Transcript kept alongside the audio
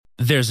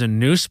There's a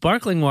new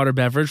sparkling water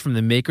beverage from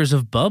the makers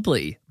of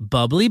Bubbly,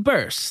 Bubbly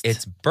Burst.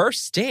 It's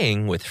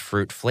bursting with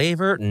fruit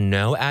flavor,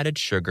 no added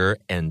sugar,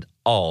 and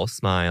all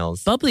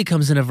smiles. Bubbly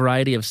comes in a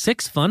variety of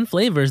 6 fun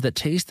flavors that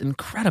taste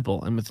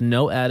incredible, and with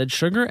no added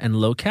sugar and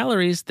low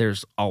calories,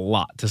 there's a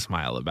lot to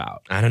smile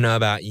about. I don't know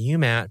about you,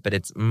 Matt, but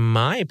it's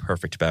my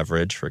perfect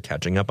beverage for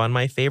catching up on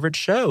my favorite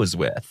shows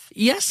with.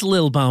 Yes,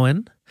 Lil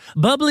Bowen.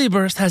 Bubbly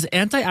Burst has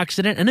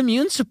antioxidant and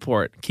immune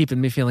support, keeping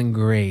me feeling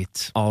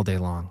great all day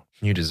long.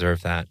 You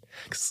deserve that.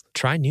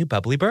 Try new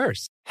Bubbly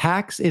Burst.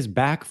 Hacks is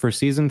back for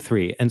season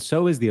 3, and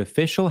so is the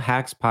official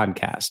Hacks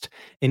podcast.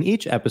 In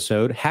each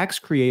episode, Hacks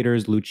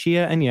creators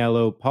Lucia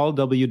Aniello, Paul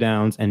W.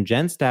 Downs, and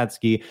Jen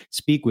Statsky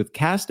speak with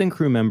cast and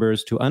crew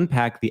members to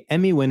unpack the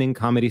Emmy-winning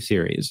comedy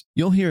series.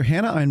 You'll hear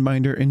Hannah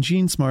Einbinder and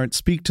Jean Smart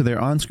speak to their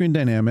on-screen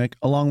dynamic,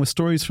 along with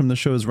stories from the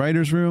show's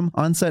writer's room,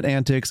 on-set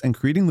antics, and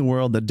creating the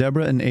world that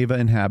Deborah and Ava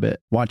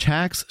inhabit. Watch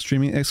Hacks,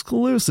 streaming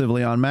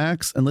exclusively on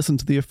Max, and listen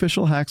to the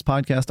official Hacks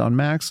podcast on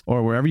Max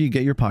or wherever you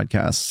get your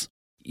podcasts.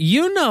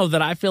 You know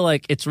that I feel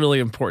like it's really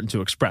important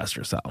to express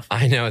yourself.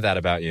 I know that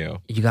about you.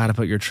 You got to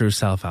put your true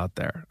self out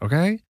there,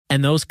 okay?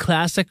 And those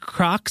classic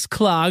Crocs,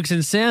 clogs,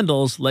 and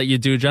sandals let you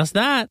do just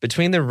that.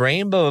 Between the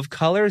rainbow of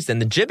colors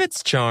and the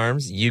Jibbitz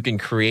charms, you can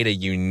create a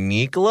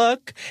unique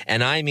look.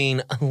 And I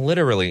mean,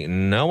 literally,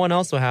 no one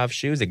else will have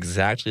shoes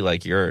exactly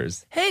like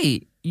yours.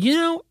 Hey, you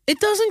know, it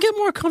doesn't get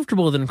more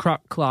comfortable than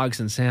Croc clogs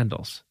and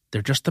sandals.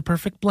 They're just the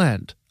perfect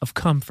blend of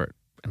comfort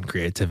and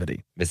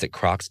creativity. Visit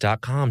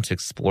Crocs.com to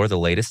explore the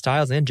latest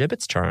styles and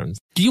Jibbitz charms.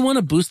 Do you want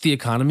to boost the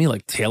economy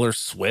like Taylor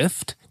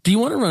Swift? Do you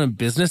want to run a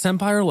business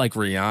empire like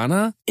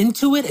Rihanna?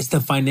 Intuit is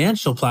the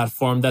financial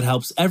platform that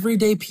helps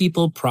everyday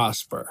people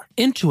prosper.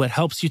 Intuit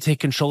helps you take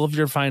control of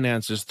your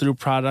finances through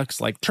products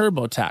like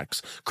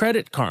TurboTax,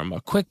 Credit Karma,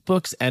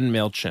 QuickBooks, and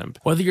MailChimp.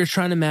 Whether you're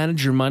trying to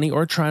manage your money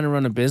or trying to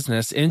run a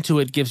business,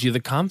 Intuit gives you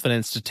the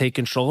confidence to take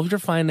control of your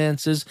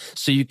finances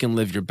so you can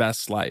live your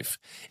best life.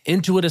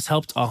 Intuit has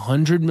helped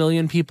 100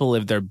 million people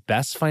live their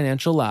best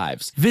financial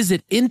lives.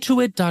 Visit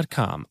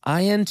Intuit.com,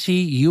 INTUIT.com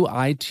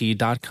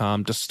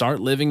to start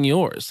living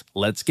yours.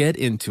 Let's get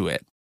into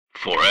it.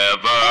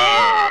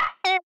 Forever.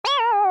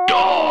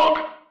 Dog.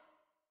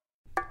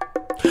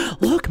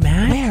 Look,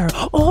 man. Where?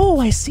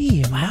 Oh, I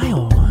see. Wow.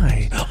 Oh,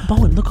 my.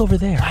 Bowen, look over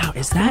there. Wow,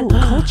 is that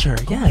culture?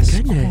 Yes. My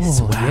goodness.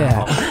 Oh, wow.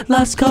 Yeah.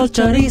 Las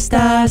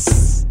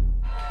Culturistas.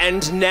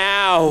 And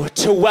now,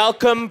 to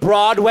welcome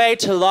Broadway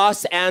to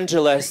Los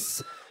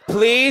Angeles,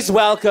 please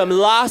welcome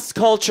Las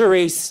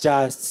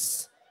Culturistas.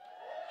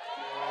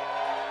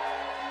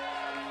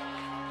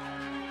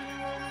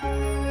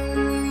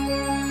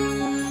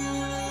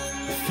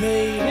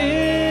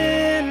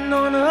 Fading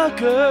on a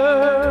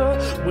girl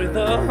with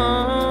a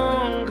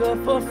hunger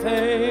for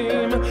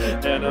fame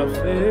and a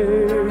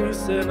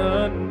face and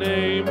a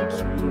name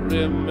to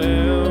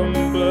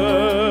remember.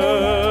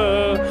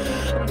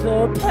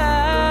 The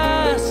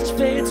past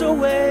fades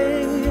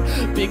away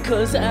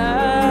because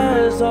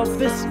as of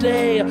this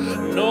day,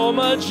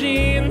 Norma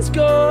Jean's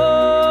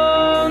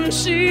gone.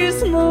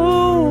 She's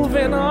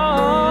moving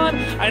on.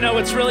 I know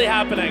it's really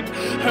happening.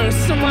 Her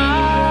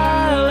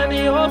smile and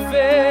your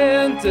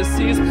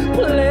fantasies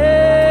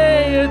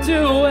play a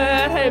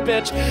duet. Hey,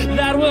 bitch,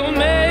 that will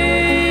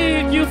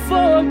make you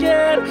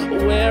forget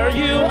where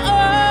you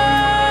are.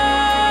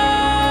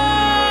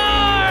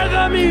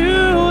 The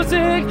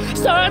music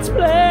starts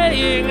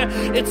playing.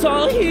 It's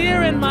all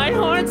here in my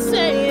heart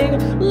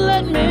saying,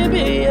 let me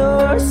be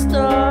your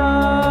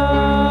star.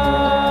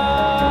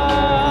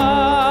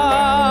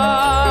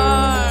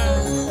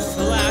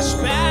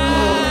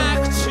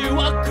 Flashback to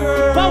a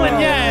girl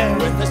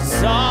with a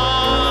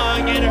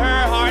song in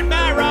her heart.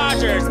 Matt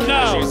Rogers.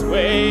 No. She's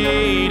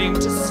waiting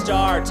to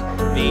start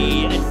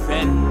the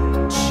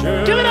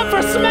adventure. Give it up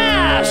for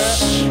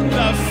Smash!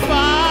 The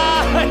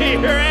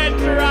fire and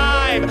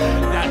drive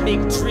that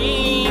make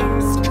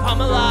dreams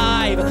come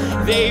alive.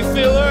 They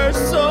fill her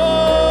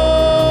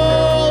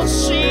soul.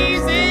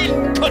 She's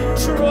in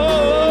control.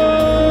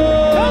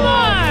 Come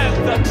on!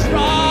 The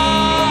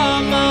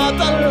drama,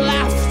 the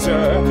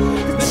laughter,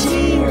 the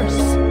tears,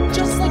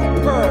 just like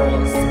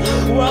pearls.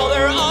 Well,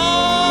 they're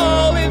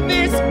all in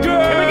this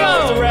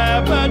girl's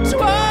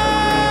repertoire.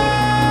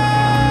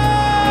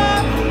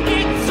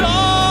 It's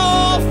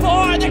all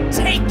for the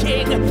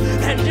taking,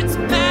 and its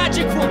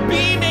magic will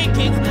be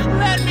making.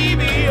 Let me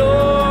be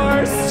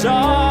your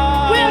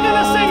star. We're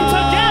gonna sing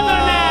together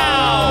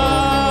now.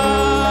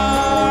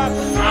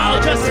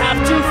 I'll just have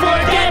to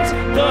forget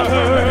the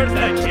hurt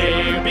that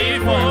came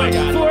before.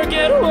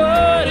 Forget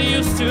what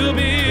used to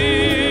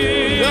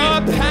be.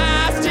 The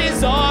past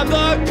is on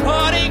the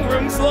cutting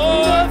room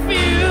floor. The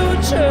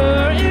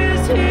future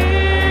is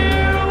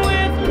here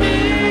with me.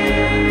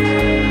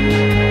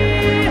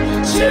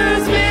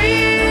 Choose me.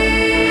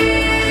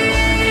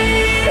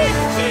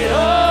 It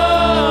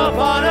up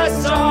on a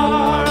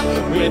star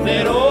with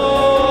it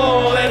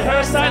all in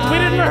her sights. We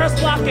didn't rehearse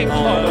blocking. The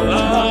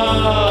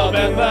love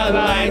and the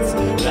lights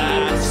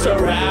that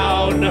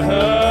surround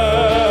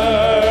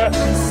her.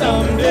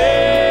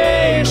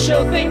 Someday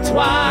she'll think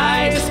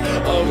twice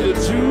of the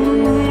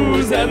two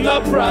and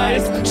the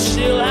price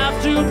she'll have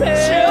to pay.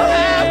 She'll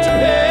have to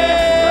pay.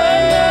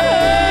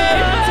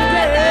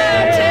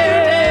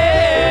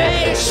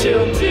 Today,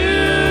 she'll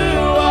do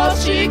all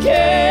she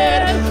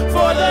can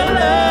for the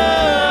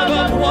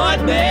love of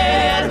one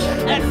man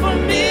and for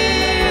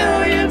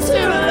millions who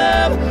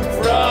love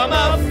from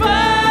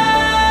afar.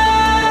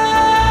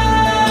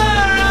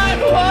 I'm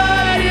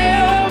what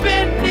you've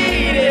been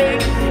needing.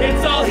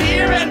 It's all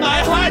here and my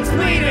heart's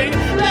bleeding.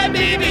 Let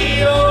me be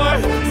your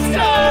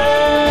star.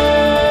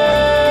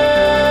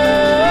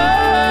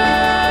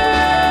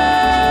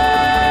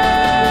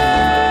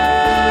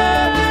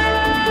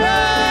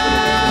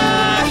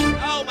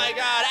 Oh my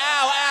God!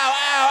 Ow!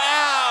 Ow!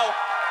 Ow!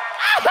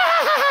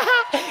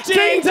 Ow!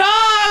 Ding dong!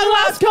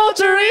 Las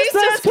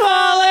Culturistas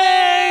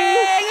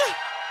calling.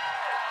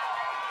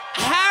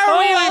 How are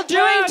we all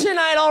doing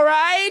tonight? All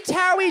right?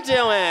 How are we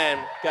doing?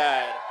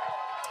 Good.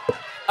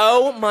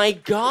 Oh my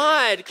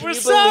God! Can We're you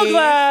so believe?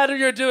 glad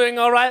you're doing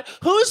all right.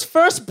 Whose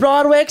first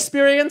Broadway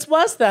experience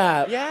was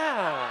that?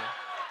 Yeah.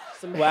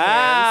 Some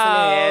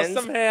Wow. hands,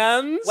 Some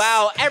hands.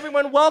 Wow,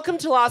 everyone, welcome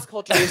to Las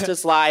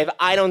Culturistas Live.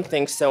 I don't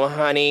think so,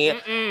 honey.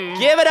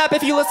 Give it up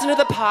if you listen to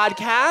the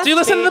podcast. Do you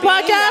listen to the baby.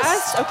 podcast?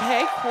 Yes.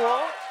 Okay,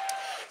 cool.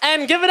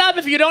 And give it up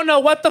if you don't know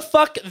what the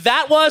fuck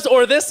that was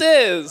or this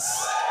is.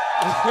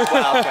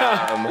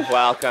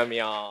 Welcome,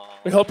 y'all.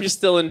 We hope you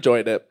still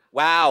enjoyed it.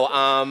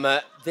 Wow,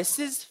 this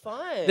is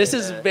fun. This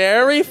is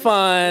very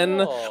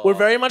fun. cool. We're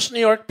very much New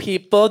York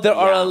people. There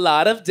are Yeah. a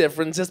lot of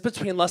differences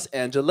between Los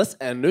Angeles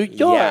and New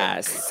York.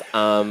 Yes.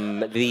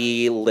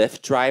 The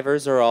Lyft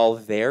drivers are all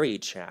very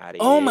chatty.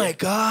 Oh my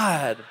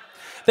God.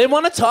 They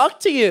want to talk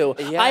to you.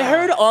 Yeah. I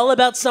heard all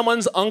about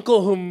someone's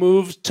uncle who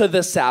moved to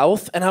the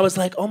South, and I was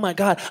like, oh my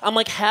God. I'm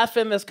like half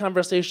in this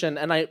conversation,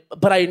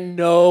 but I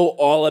know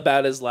all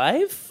about his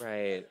life.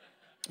 Right.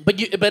 But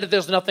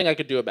there's nothing I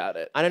could do about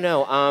it. I don't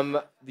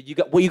know.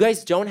 What you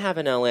guys don't have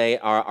in LA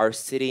are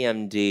city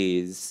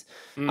MDs.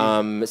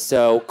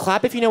 So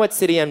clap if you know what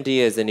city MD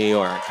is in New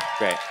York.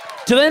 Great.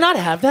 Do they not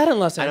have that in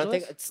Los I Angeles? don't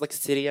think it's like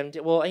city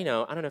MD. Well, I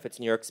don't know if it's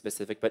New York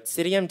specific, but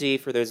city MD,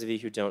 for those of you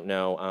who don't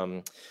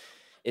know,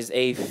 is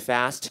a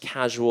fast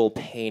casual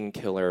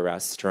painkiller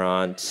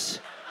restaurant.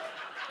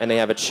 And they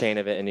have a chain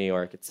of it in New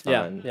York. It's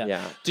fun.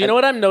 Yeah. Do you know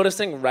what I'm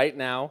noticing right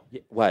now?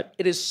 What?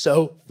 It is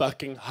so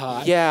fucking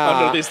hot Yeah.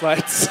 under these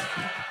lights.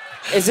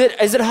 Is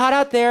it hot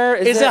out there?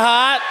 Is it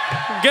hot?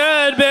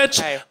 Good, bitch.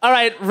 Okay. All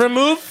right,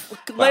 remove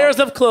layers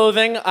of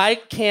clothing. I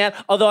can't,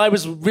 although I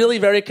was really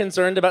very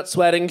concerned about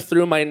sweating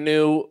through my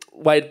new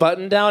white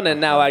button down, and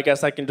now I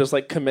guess I can just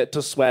like commit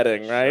to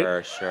sweating,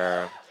 right?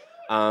 Sure.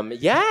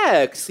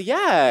 Yaks.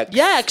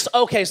 Yaks.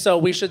 Okay, so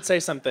we should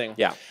say something.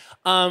 Yeah.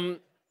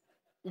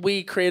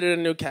 We created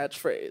a new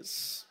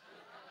catchphrase.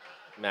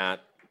 Matt,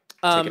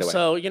 take it away.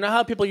 So you know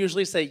how people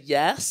usually say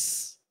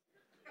yes?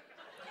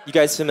 You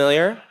guys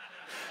familiar?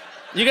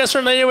 You guys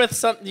familiar with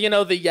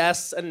the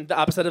yes and the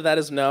opposite of that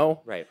is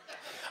no? Right.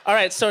 All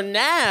right, so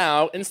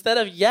now instead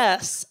of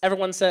yes,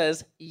 everyone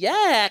says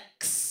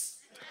yaks.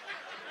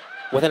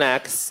 With an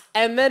X.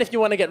 And then if you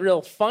want to get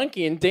real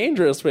funky and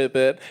dangerous with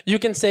it, you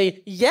can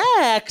say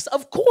yaks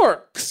of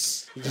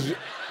corks.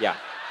 Yeah.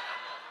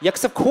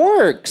 Yaks of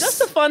corks.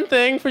 That's a fun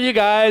thing for you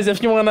guys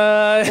if you want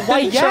to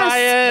try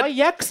it. Why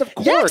yaks of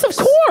corks? Yaks of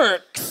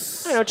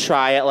corks. I don't know,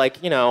 try it. Like,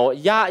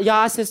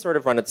 Yas has sort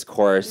of run its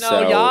course. No,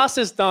 so, Yas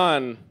is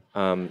done.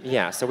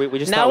 Yeah, so we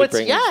just Now thought we'd it's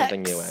bring yaks.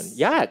 something new in.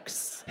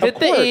 Yaks. Hit of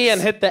the E corks.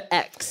 and hit the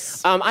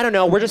X. I don't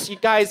know. We're just, you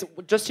guys,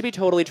 just to be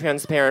totally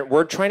transparent,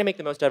 we're trying to make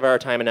the most of our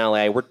time in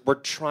LA. We're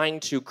trying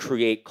to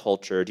create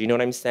culture. Do you know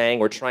what I'm saying?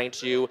 We're trying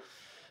to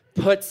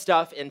put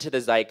stuff into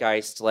the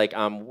zeitgeist. Like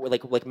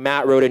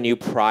Matt wrote a new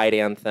Pride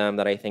anthem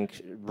that I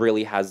think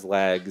really has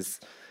legs.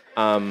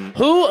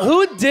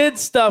 Who did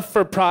stuff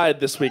for Pride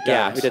this weekend?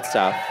 Yeah, who did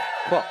stuff?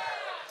 Cool.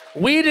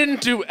 We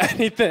didn't do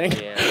anything.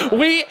 Yeah.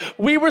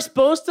 We were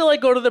supposed to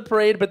go to the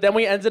parade, but then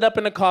we ended up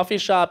in a coffee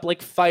shop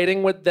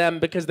fighting with them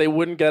because they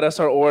wouldn't get us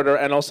our order,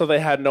 and also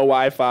they had no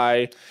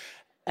Wi-Fi.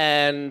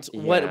 And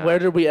Yeah. where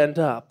did we end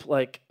up?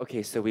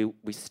 Okay, so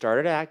we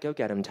started at Go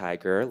Get 'Em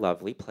Tiger,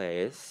 lovely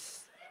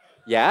place.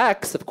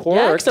 Yaks, of course.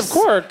 Yaks of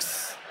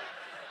corks.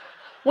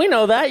 We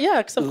know that.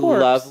 Yaks of corks.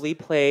 Lovely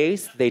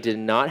place. They did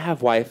not have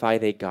Wi-Fi.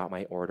 They got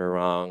my order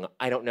wrong.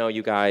 I don't know,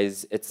 you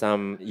guys. It's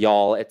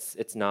y'all.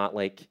 It's not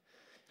like.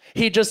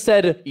 He just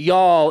said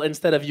y'all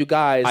instead of you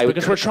guys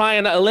because we're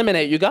trying to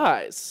eliminate you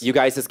guys. You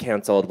guys is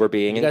canceled. We're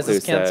being You guys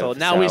inclusive. is canceled.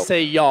 Now we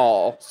say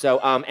y'all. So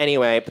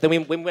anyway, but then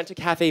we went to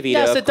Cafe Vita.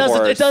 Yes, of it does.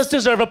 course. It does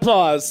deserve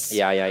applause.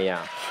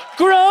 Yeah.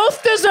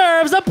 Growth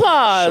deserves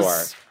applause.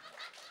 Sure.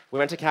 We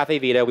went to Cafe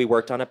Vita. We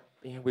worked on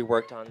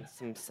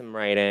some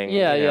writing.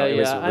 Yeah. It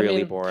was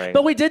really boring.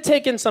 But we did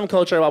take in some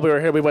culture while we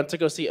were here. We went to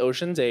go see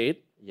Ocean's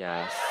 8.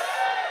 Yes.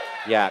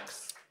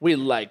 Yaks. We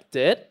liked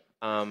it.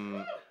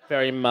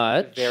 Very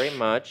much. Very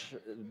much.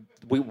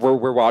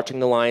 We're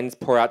watching the lines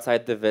pour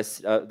outside the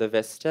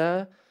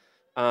Vista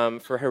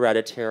for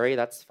Hereditary.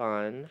 That's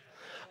fun.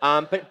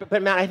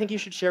 But Matt, I think you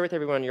should share with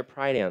everyone your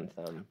Pride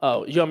anthem.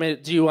 Oh, do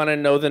you want to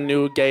know the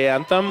new gay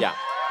anthem? Yeah.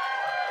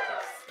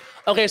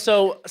 Okay,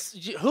 so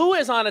who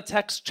is on a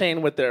text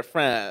chain with their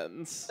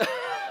friends?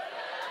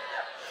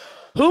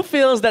 Who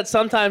feels that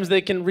sometimes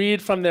they can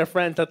read from their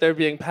friends that they're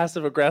being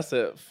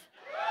passive-aggressive?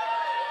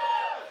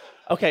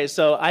 Okay,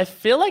 so I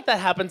feel like that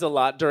happens a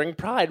lot during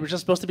Pride, which is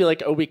supposed to be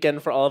like a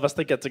weekend for all of us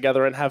to get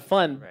together and have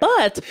fun. Right.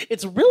 But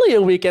it's really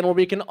a weekend where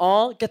we can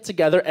all get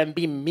together and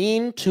be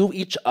mean to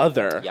each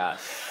other. Yes.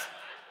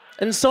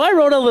 And so I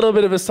wrote a little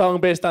bit of a song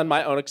based on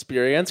my own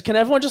experience. Can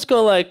everyone just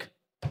go like...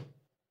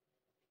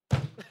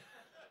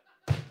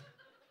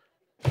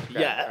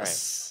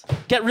 Yes.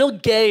 Right. Get real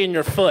gay in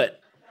your foot.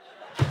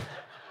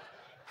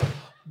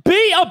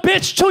 Be a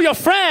bitch to your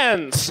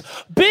friends.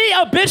 Be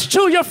a bitch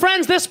to your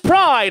friends this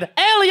Pride.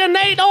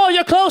 Alienate all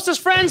your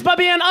closest friends by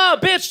being a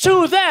bitch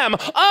to them.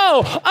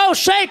 Oh,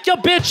 shake your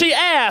bitchy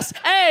ass.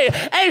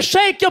 Hey,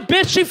 shake your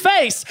bitchy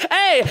face.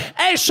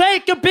 Hey,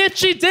 shake your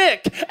bitchy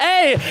dick.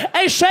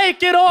 Hey,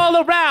 shake it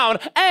all around.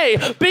 Hey,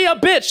 be a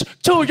bitch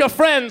to your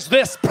friends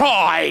this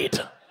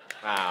Pride.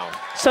 Wow.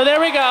 So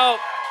there we go.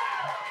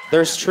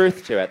 There's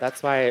truth to it.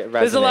 That's why it resonates.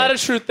 There's a lot of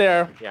truth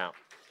there. Yeah.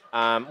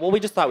 Well, we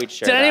just thought we'd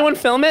share Did anyone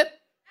film it?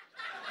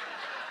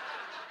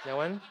 No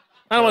one?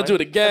 I don't want to do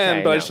it again,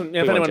 okay, but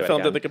no. If anyone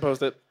filmed it, they could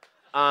post it.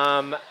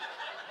 Wow.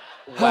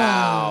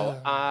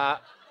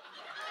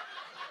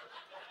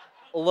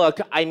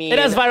 Look, I mean... It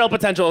has viral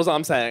potential, is all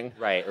I'm saying.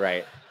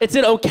 Right. It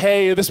did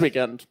okay this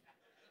weekend.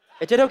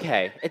 It did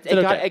okay.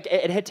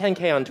 It hit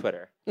 10K on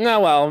Twitter. No,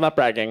 well, I'm not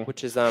bragging.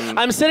 Which is,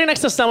 I'm sitting next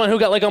to someone wwho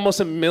got like almost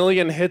 1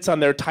 million hits on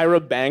their Tyra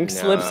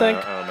Banks lip sync.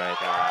 Oh my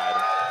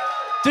God.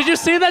 Did you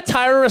see that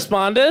Tyra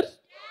responded?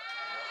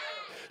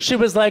 She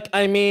was like,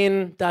 I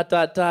mean, ...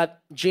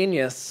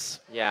 genius.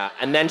 Yeah,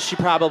 and then she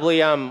probably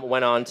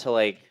went on to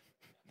like,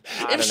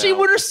 if she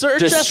were to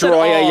search us at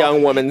all, destroy a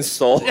young woman's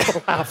soul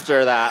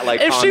after that.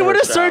 Like, if she were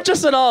to search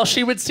us at all,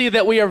 she would see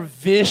that we are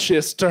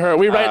vicious to her.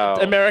 We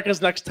write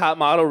America's Next Top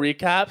Model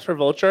recaps for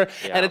Vulture,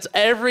 and it's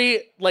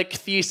every like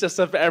thesis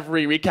of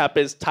every recap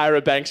is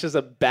Tyra Banks is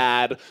a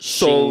bad,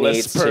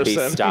 soulless person. She needs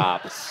to be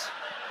stopped.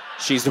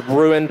 She's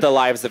ruined the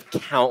lives of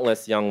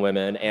countless young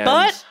women, and.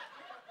 But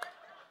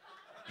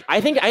I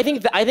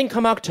think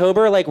come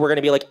October, like we're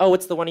gonna be like, oh,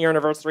 it's the 1-year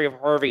anniversary of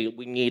Harvey.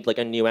 We need like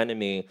a new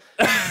enemy,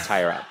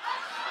 Tyra.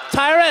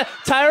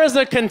 Tyra's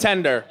a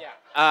contender.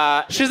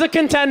 Yeah. She's a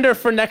contender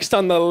for next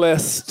on the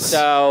list.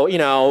 So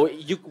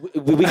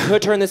we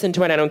could turn this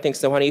into an I don't think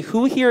so, honey.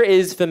 Who here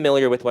is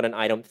familiar with what an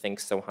I don't think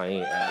so, honey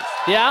is?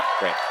 Yeah.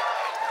 Great.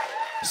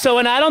 So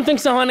an I don't think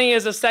so, honey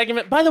is a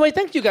segment. By the way,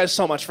 thank you guys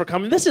so much for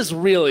coming. This is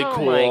really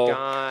cool. Oh my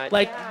God.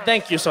 Like,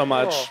 thank you so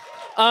much. Cool.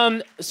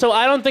 So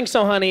I Don't Think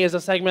So, Honey is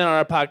a segment on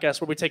our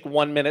podcast where we take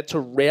 1 minute to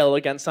rail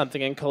against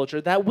something in culture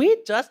that we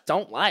just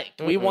don't like.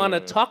 We want to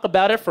talk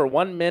about it for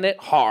 1 minute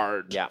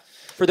hard. Yeah.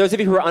 For those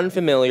of you who are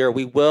unfamiliar,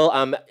 we will,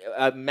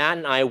 Matt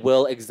and I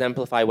will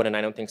exemplify what an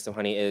I Don't Think So,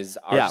 Honey is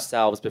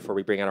ourselves before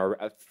we bring out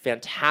our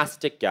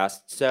fantastic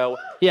guest. So,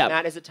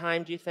 Matt, is it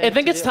time, do you think? I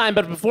think it's time,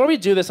 but before we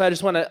do this, I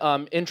just want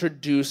to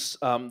introduce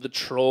the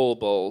Troll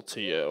Bowl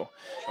to you.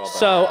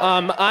 So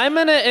I'm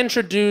going to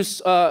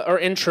introduce or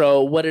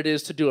intro what it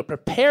is to do a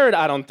prepared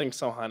I Don't Think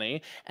So,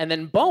 Honey, and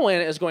then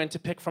Bowen is going to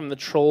pick from the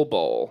Troll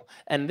Bowl.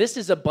 And this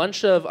is a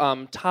bunch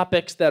of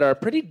topics that are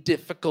pretty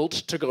difficult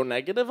to go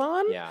negative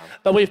on,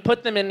 but we've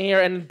put them in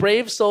here, and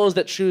brave souls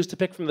that choose to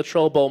pick from the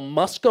Troll Bowl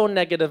must go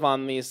negative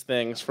on these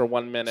things for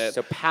 1 minute.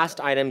 So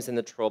past items in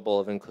the Troll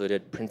Bowl have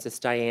included Princess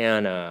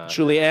Diana,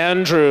 Julie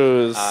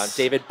Andrews,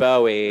 David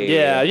Bowie,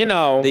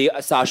 the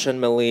Sasha and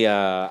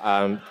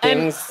Malia,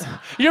 things. And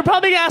you're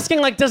probably asking,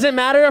 like, does it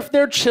matter if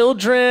they're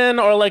children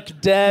or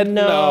like dead?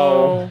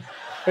 No,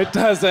 it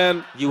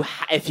doesn't.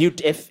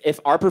 If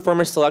our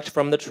performers select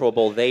from the Troll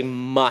Bowl, they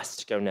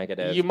must go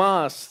negative. You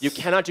must. You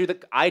cannot do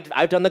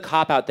I've done the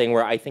cop-out thing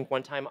where I think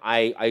one time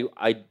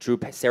I drew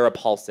Sarah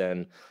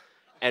Paulson,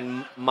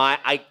 and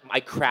I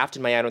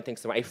crafted my I Don't Think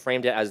So. I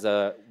framed it as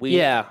I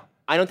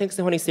don't think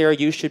so, honey, Sarah.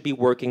 You should be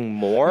working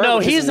more. No,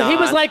 he was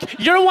like,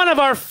 you're one of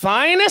our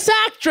finest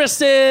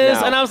actresses,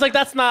 and I was like,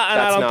 that's not.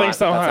 I don't think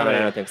so, honey. I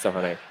don't think so,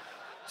 honey.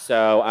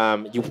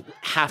 So you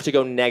have to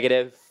go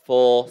negative,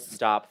 full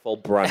stop, full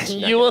brunt.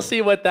 You will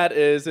see what that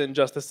is in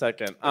just a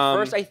second.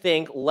 First, I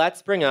think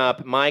let's bring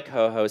up my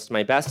co-host,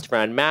 my best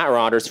friend, Matt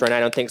Rogers, for an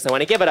I Don't Think So,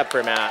 honey. Give it up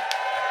for Matt.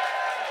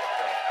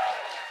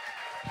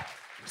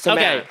 So,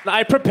 okay, Matt.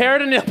 I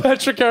prepared a Neil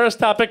Patrick Harris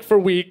topic for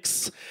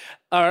weeks,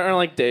 or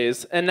like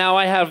days, and now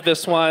I have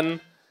this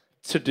one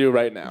to do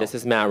right now. This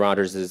is Matt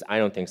Rogers' I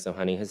Don't Think So,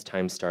 honey. His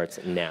time starts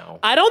now.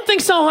 I don't think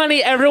so,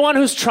 honey. Everyone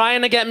who's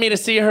trying to get me to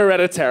see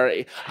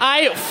Hereditary.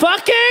 I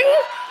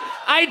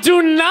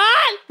do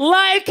not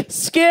like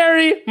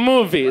scary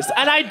movies.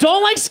 And I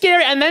don't like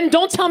scary, and then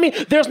don't tell me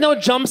there's no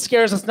jump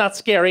scares, it's not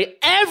scary.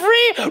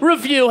 Every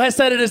review has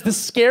said it is the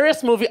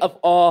scariest movie of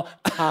all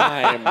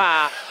time.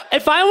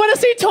 If I want to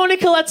see Toni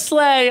Collette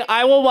slay,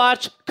 I will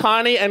watch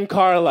Connie and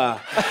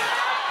Carla.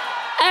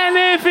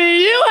 And if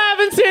you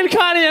haven't seen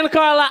Connie and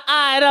Carla,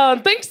 I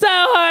don't think so,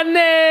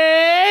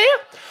 honey.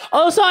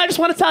 Also, I just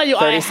want to tell you,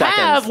 30 I seconds.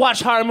 have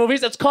watched horror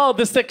movies. It's called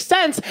The Sixth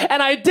Sense,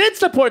 and I did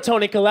support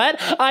Toni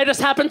Collette. I just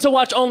happened to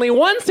watch only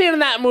one scene in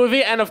that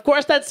movie, and of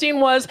course that scene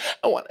was,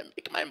 I want to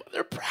make my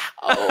mother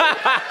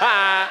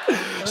proud.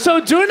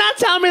 So do not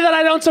tell me that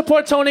I don't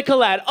support Toni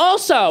Collette.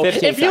 Also,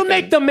 15 if you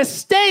make seconds. the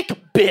mistake,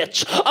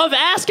 bitch, of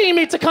asking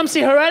me to come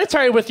see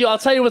Hereditary with you, I'll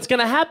tell you what's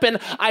gonna happen.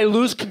 I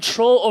lose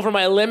control over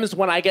my limbs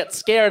when I get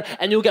scared,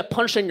 and you'll get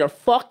punched in your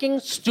fucking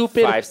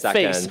stupid 5 face.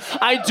 seconds.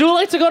 I do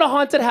like to go to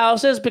haunted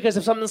houses because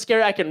if something's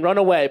scary, I can run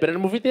away. But in a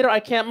movie theater, I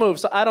can't move,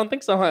 so I don't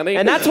think so, honey.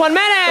 And that's 1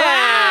 minute.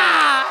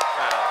 Ah!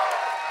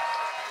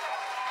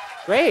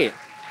 Great.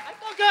 I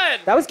feel good.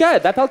 That was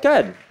good. That felt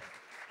good.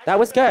 That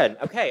was good.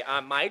 Okay,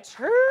 my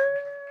turn.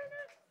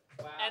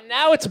 And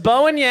now it's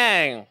Bo and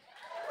Yang.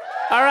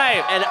 All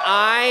right. And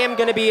I am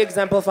going to be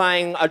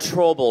exemplifying a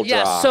Trollbull draw.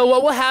 Yes. So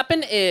what will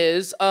happen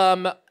is,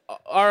 our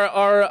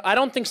I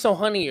don't think so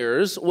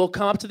honeyiers will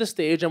come up to the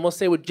stage and we'll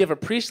say, would you have a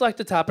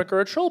pre-selected topic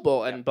or a troll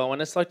bowl? And Bowen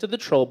has selected the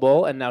troll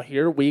bowl, and now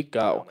here we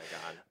go. Oh my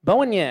God.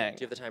 Bo and Yang.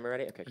 Do you have the timer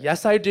ready? Okay. Good.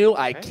 Yes, I do.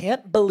 I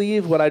can't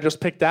believe what I just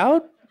picked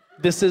out.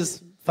 This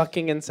is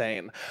fucking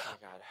insane.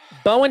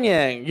 Bo and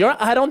Yang, your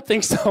I don't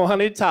think so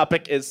honey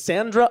topic is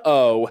Sandra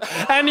Oh.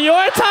 And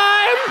your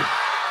time...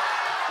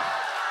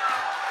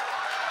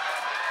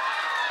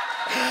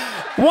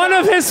 One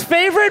of his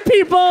favorite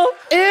people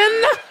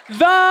in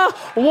the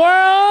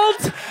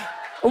world.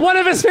 One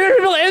of his favorite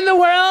people in the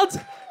world.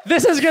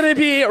 This is going to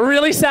be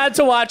really sad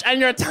to watch, and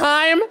your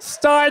time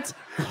starts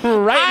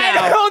right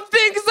now. I don't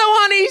think so,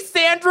 honey.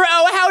 Sandra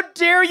Oh, how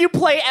dare you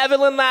play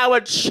Evelyn Lau,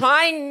 a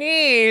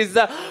Chinese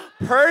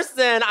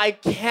person? I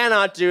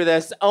cannot do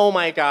this. Oh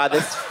my God,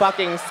 this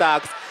fucking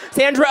sucks.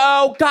 Sandra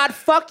Oh, God,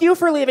 fuck you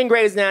for leaving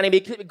Grey's Anatomy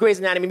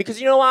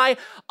because you know why?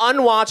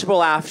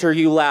 Unwatchable after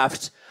you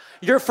left.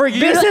 This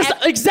is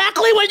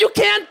exactly what you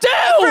can't do!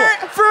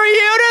 For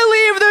you to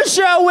leave the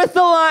show with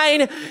the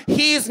line,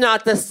 he's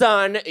not the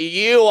son,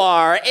 you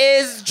are,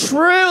 is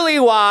truly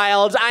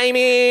wild. I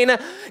mean,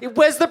 it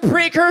was the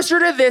precursor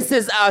to This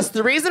Is Us.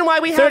 The reason why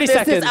we have 30 This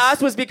seconds. Is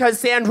Us was because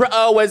Sandra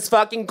Oh was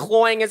fucking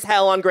cloying as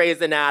hell on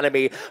Grey's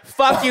Anatomy.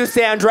 Fuck you,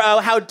 Sandra Oh,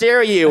 how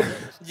dare you?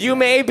 You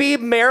may be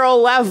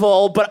Meryl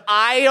level, but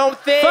I don't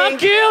think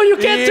Fuck you, you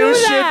can't do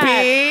that. should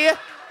be.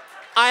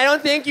 I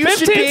don't think you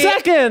should 15 be.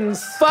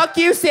 seconds. Fuck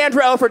you,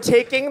 Sandra Oh, for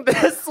taking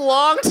this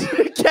long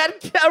to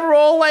get a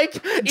role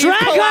like Eve Drag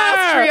her!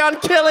 Pilastri on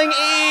Killing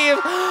Eve.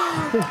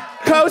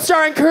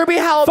 Co-starring Kirby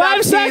Howell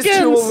 5 seconds.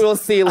 who we'll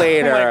see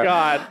later. Oh my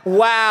God.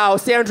 Wow,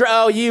 Sandra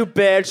Oh, you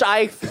bitch.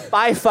 I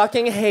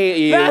fucking hate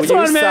you. That's you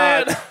 1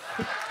 minute.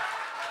 suck.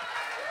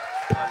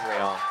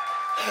 Unreal.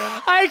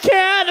 I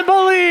can't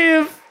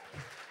believe.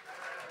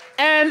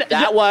 And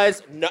That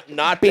was,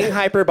 not being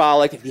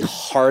hyperbolic, the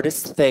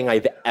hardest thing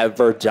I've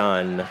ever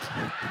done.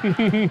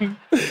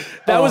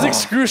 that was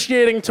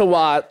excruciating to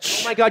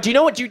watch. Oh my God, do you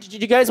know what? Do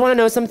you guys want to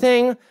know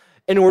something?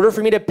 In order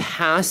for me to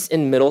pass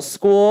in middle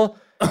school,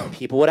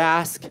 people would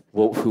ask,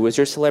 well, who was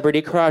your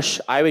celebrity crush?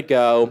 I would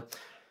go,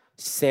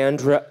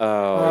 Sandra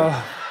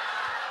Oh.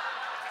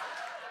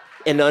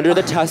 And Under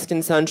the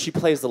Tuscan Sun, she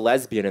plays the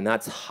lesbian, and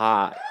that's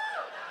hot.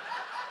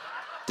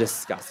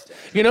 Disgusting.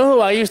 You know who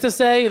I used to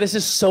say? This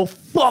is so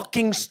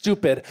fucking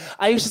stupid.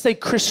 I used to say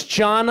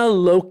Christiana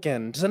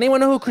Loken. Does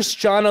anyone know who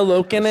Christiana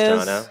Loken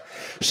Christiana? is?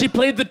 She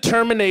played the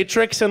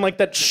Terminatrix in like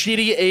that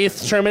shitty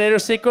 8th Terminator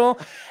sequel.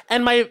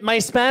 And my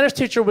Spanish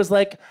teacher was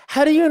like,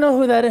 how do you know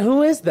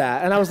who is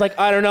that? And I was like,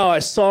 I don't know, I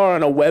saw her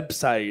on a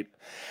website.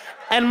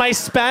 And my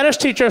Spanish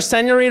teacher,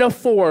 Senorita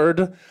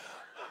Ford,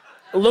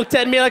 looked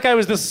at me like I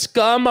was the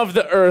scum of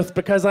the earth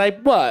because I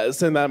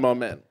was in that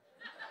moment.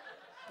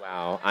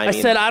 Wow. I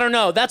said, I don't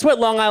know. That's what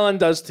Long Island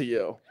does to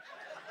you.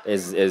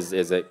 Is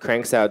it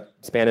cranks out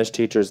Spanish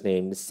teacher's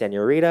name,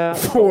 Senorita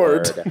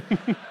Ford.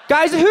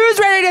 Guys, who's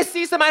ready to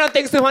see some I Don't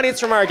Think So Honeys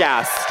from our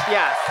guest?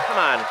 Yes, come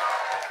on.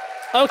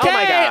 Okay, Oh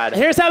my God.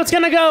 Here's how it's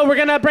gonna go. We're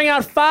gonna bring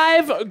out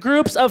 5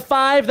 groups of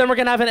 5, then we're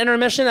gonna have an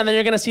intermission, and then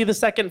you're gonna see the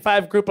second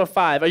 5 group of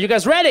 5. Are you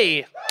guys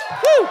ready?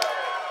 Woo!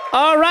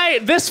 All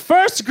right, this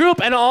first group,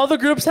 and all the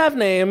groups have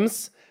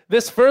names.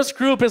 This first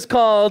group is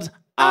called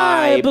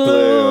I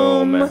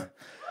Bloom.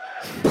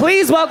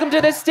 Please welcome to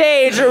the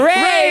stage,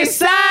 Ray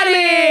Sadi!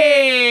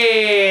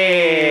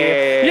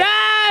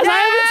 Yes, I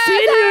haven't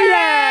seen you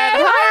yet.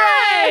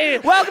 Hi!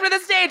 Welcome to the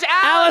stage,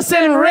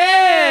 Allison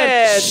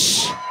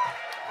Rich.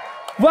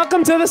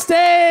 Welcome to the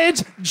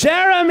stage,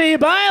 Jeremy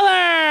Byler.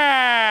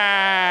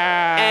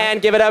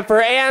 And give it up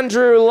for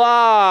Andrew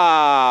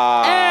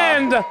Law.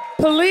 And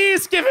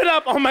please give it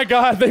up. Oh my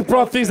God, they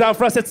brought these out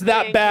for us. It's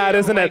that bad,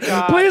 isn't it?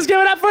 Please give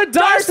it up for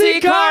Darcy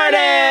Carden.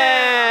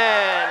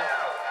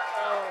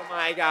 Oh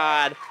my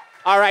God.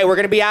 All right, we're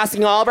going to be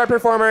asking all of our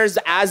performers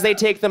as they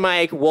take the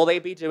mic, will they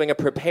be doing a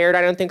prepared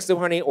I Don't Think So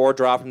Honey or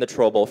draw from the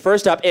Troll Bowl?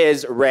 First up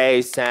is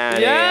Ray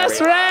Sadi. Yes,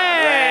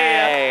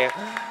 Ray.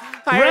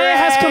 Hi, Ray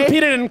has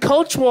competed in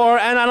Coach War,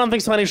 and I Don't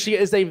Think So Honey. She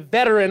is a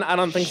veteran I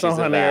Don't Think So She's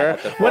a Honey. vet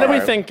at the What are we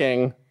floor.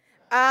 thinking?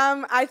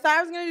 I thought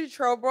I was gonna do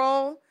Troll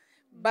Bowl,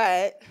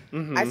 But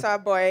I saw a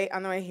boy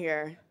on the way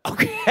here.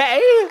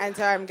 Okay. And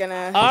so I'm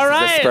gonna... All This is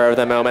right. the spur of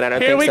the moment. I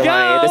don't Here think we so, go.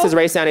 honey. This is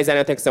Ray Soundies. I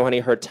don't think so, honey.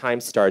 Her time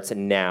starts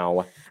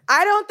now.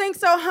 I don't think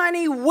so,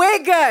 honey.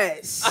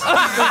 Wiggers.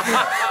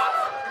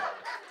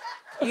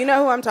 You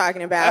know who I'm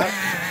talking about.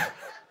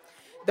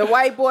 The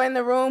white boy in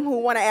the room who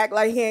want to act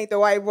like he ain't the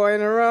white boy in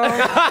the room. You know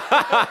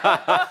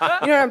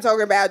what I'm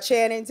talking about?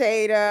 Channing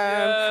Tatum,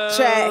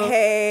 Chet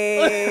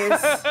Hayes.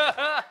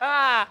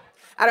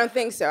 I don't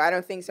think so. I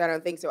do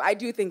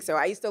think so.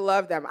 I used to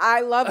love them.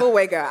 I love a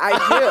wigger.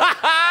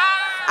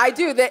 I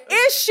do. The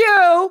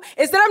issue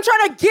is that I'm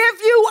trying to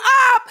give you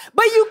up,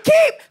 but you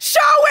keep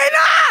showing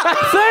up.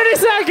 30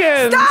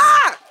 seconds.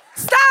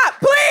 Stop.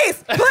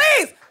 Please.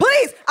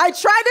 I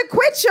tried to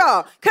quit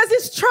y'all because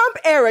it's Trump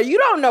era. You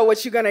don't know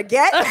what you're going to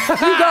get.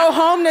 You go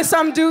home to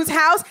some dude's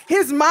house.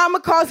 His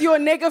mama calls you a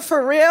nigga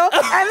for real.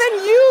 And then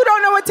you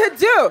don't know what to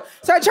do.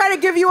 So I try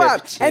to give you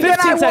up. And then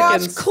I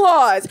watched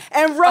Claws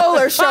and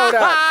Roller showed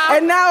up.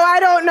 And now I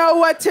don't know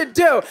what to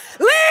do.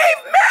 Leave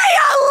me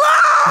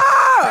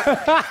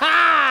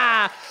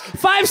alone!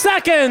 5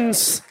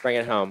 seconds. Bring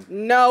it home.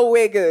 No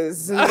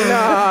wiggers.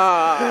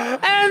 No.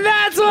 And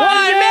that's 1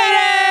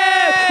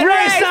 minute.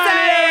 Ray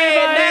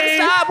Soundies.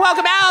 Next up,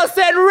 welcome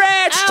Allison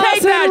Rich.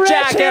 Take that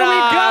jacket here off. we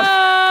go.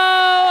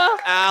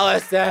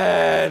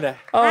 Allison.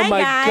 Oh Hi,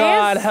 my guys.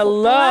 God,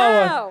 hello.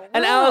 Wow.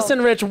 And Whoa.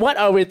 Allison Rich, what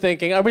are we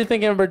thinking? Are we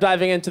thinking we're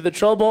diving into the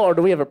Troll Bowl or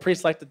do we have a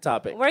pre-selected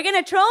topic? We're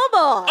gonna troll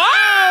bowl.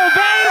 Oh,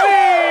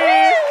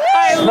 baby!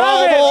 I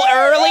love it. Troll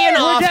early and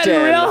We're often.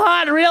 getting real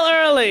hot, real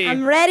early.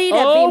 I'm ready to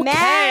be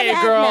mad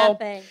at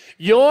nothing.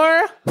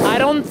 Your I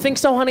don't think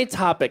so, honey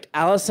topic,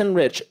 Allison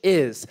Rich,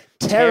 is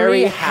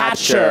Terry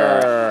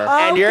Hatcher.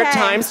 And your Okay.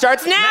 time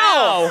starts now.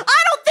 I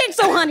don't think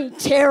so, honey.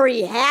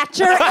 Terry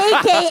Hatcher,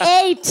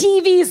 a.k.a.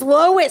 TV's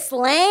Lois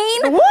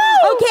Lane. Woo!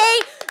 Okay,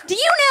 do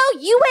you know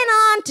you went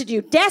on to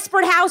do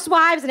Desperate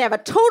Housewives and have a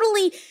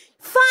totally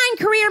fine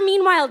career?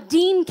 Meanwhile,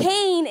 Dean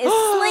Cain is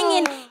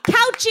slinging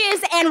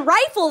couches and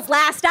rifles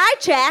last I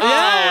checked.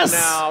 Yes!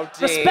 no,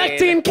 Dean.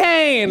 Respecting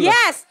Kane.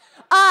 Yes.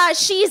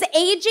 She's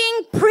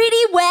aging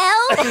pretty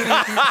well.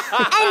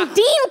 And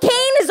Dean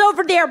Cain is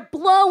over there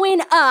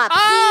blowing up.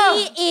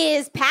 He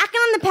is packing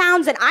on the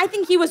pounds, and I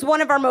think he was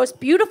one of our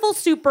most beautiful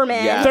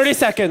Supermen. Yes. 30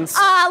 seconds.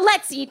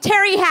 Let's see,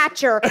 Terry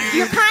Hatcher.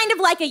 You're kind of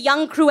like a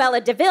young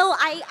Cruella DeVille.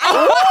 Okay.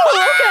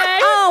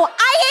 Oh,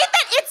 I hate that.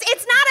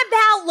 It's not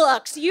about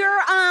looks. You're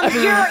a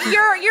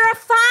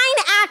fine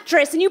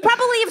actress, and you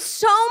probably have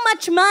so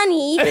much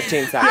money.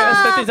 15 seconds.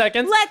 Yes, 15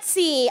 seconds. Let's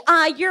see.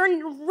 Your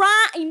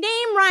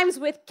name rhymes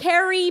with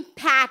Carrie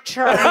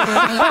Patcher. And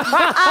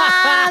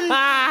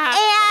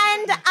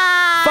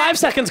 5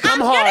 seconds,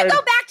 come I'm hard. gonna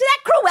go back to that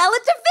Cruella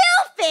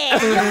DeVille thing.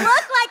 You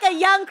look like a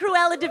young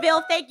Cruella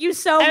DeVille. Thank you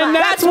so much. And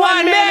that's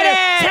 1 minute.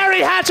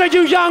 Terry Hatcher,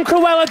 you young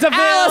Cruella DeVille.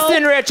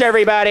 Allison Rich,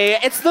 everybody.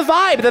 It's the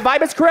vibe. The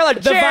vibe is Cruella.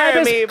 The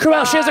vibe is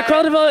Cruella. She has a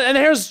Cruella DeVille, and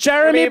here's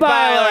Jeremy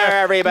Byler.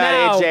 Everybody,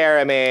 Now,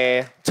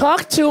 Jeremy.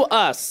 talk to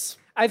us.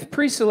 I've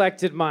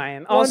pre-selected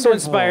mine, also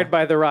inspired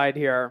by the ride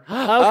here.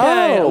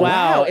 Okay. Oh,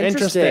 wow.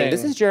 Interesting.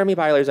 This is Jeremy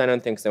Byler's I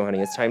Don't Think So, honey.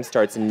 His time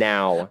starts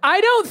now.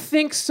 I don't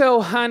think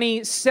so,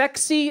 honey.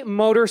 Sexy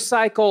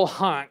motorcycle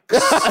hunks.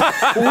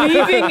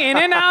 Weaving in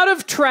and out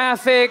of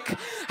traffic.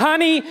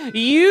 Honey,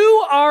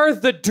 you are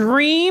the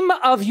dream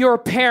of your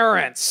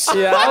parents.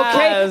 Yes.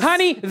 Okay?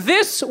 Honey,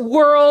 this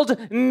world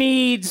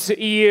needs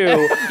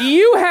you.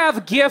 You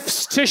have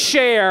gifts to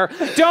share.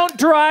 Don't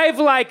drive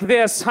like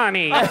this,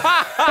 honey.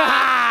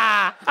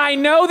 I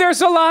know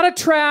there's a lot of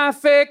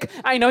traffic.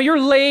 I know you're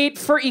late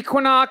for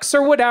Equinox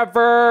or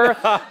whatever,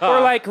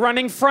 or like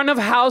running front of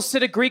house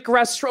at a Greek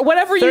restaurant,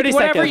 whatever you 30 you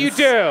seconds.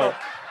 do.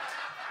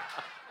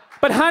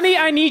 But honey,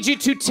 I need you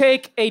to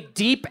take a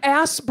deep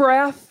ass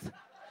breath.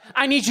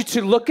 I need you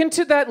to look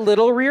into that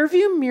little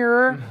rearview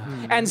mirror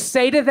and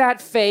say to that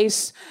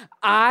face,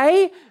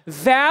 I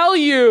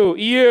value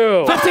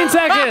you. 15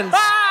 seconds.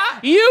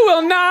 You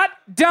will not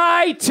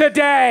die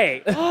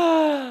today.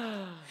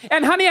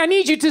 And honey, I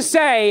need you to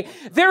say,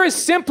 there is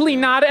simply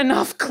not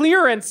enough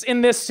clearance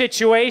in this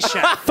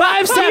situation.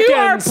 5 seconds. You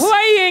are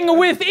playing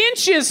with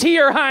inches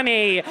here,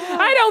 honey.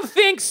 I don't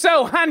think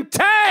so,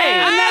 hunty.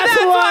 And that's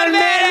 1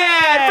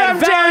 minute from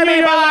Value Jeremy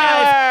your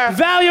Byler. life.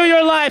 Value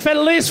your life, at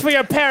least for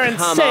your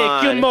parents' Come sake,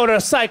 on. you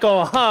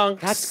motorcycle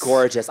hunks. That's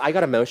gorgeous. I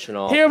got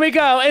emotional. Here we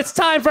go. It's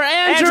time for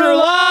Andrew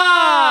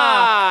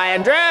Law.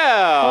 Andrew.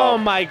 Oh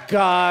my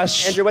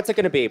gosh. Andrew, what's it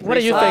going to be? What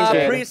are you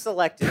thinking?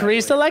 Pre-selected.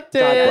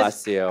 Pre-selected. God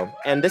bless you.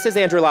 And this is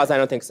Andrew Law's I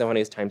Don't Think So, honey.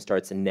 His time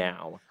starts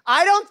now.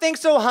 I don't think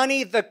so,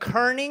 honey. The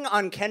kerning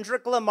on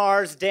Kendrick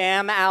Lamar's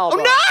damn album.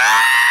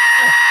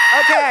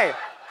 Oh, no! Okay.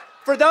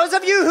 For those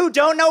of you who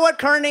don't know what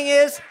kerning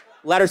is,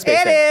 Letter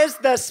spacing. it is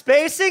the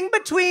spacing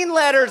between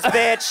letters,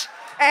 bitch.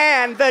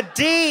 And the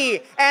D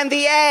and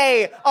the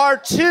A are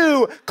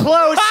too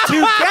close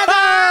together.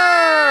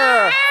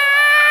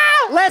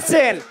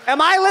 Listen,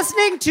 am I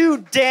listening to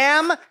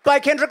Damn by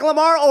Kendrick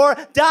Lamar or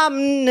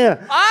Damn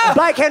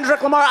by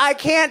Kendrick Lamar? I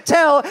can't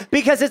tell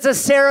because it's a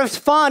serif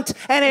font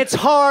and it's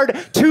hard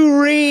to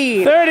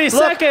read. 30 Look,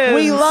 seconds.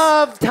 We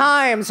love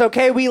Times,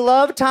 okay? We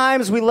love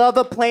Times. We love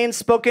a plain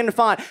spoken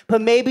font, but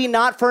maybe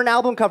not for an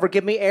album cover.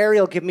 Give me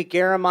Arial, give me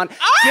Garamond,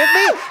 give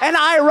me an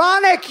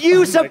ironic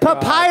use of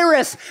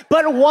papyrus.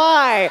 But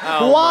why?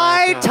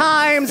 Why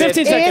Times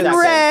 15 in seconds.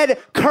 red,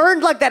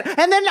 kerned like that?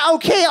 And then,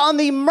 okay, on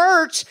the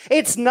merch,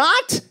 it's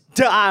not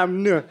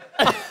Damn.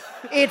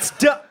 It's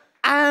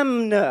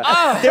Damn.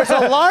 There's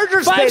a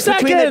larger 5 space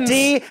between the seconds.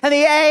 D and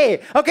the A.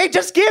 Okay,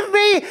 just give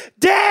me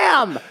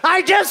Damn.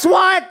 I just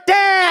want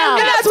Damn.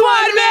 That's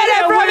 1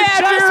 minute from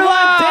Andrew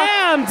Law.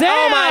 Damn.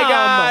 Oh my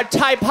God.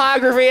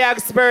 Typography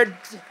expert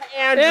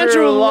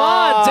Andrew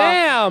Law,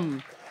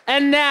 damn.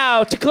 And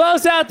now, to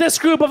close out this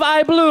group of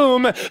I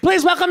Bloom,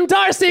 please welcome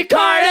Darcy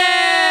Carden!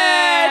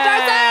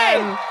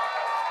 Darcy!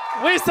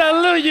 We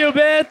salute you,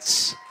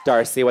 bitch!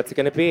 Darcy, what's it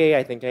gonna be?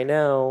 I think I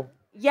know.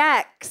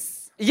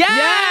 Yaks.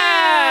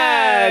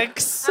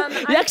 Yaks!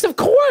 Yaks of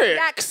Corks!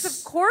 Yaks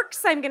of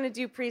Corks, I'm going to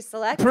do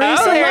pre-select.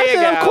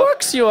 Pre-selected of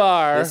Corks you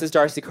are. This is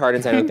Darcy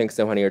Carden's I Don't Think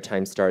So, Honey. Your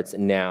time starts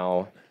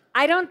now.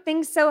 I don't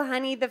think so,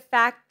 honey. The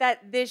fact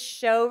that this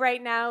show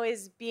right now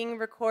is being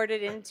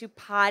recorded into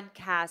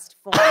podcast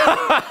form.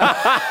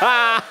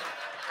 I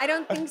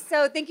don't think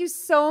so. Thank you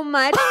so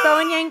much,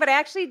 Bowen Yang, but I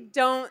actually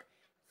don't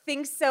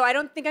think so. I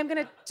don't think I'm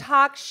going to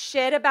talk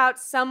shit about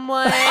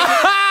someone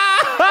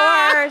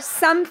or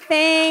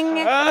something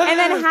and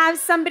then have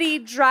somebody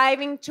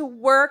driving to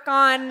work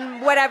on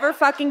whatever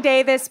fucking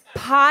day this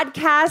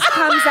podcast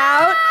comes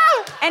out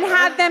and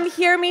have them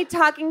hear me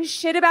talking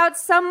shit about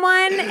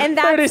someone and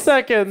that's 30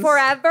 seconds.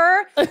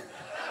 forever.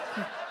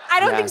 I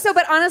don't think so,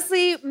 but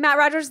honestly, Matt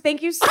Rogers,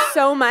 thank you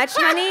so much,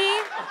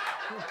 honey.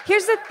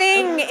 Here's the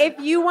thing. If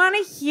you want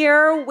to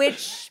hear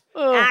which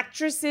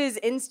actresses'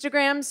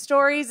 Instagram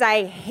stories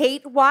I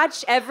hate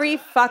watch every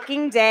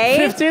fucking day.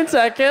 15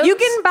 seconds. You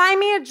can buy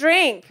me a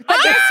drink.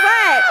 But guess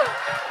what?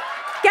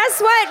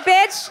 Guess what,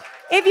 bitch?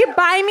 If you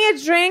buy me a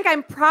drink,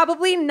 I'm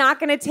probably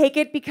not going to take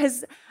it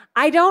because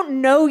I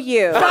don't know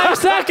you. 5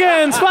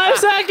 seconds. 5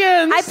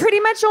 seconds. I pretty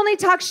much only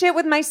talk shit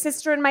with my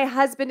sister and my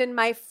husband and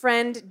my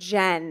friend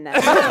Jen.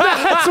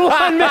 That's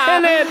 1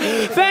 minute.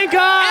 Thank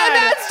God. And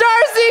that's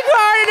Darcy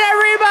Carden,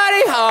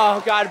 everybody.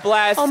 Oh, God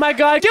bless. Oh my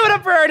God. Give it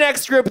up for our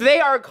next group. They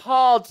are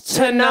called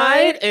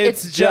Tonight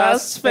It's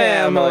Just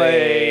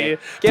Family.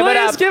 Give it Please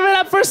up. give it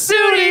up for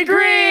Sudi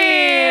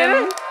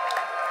Green.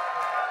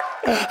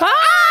 Ah!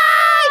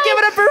 Give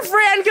it up for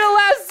Fran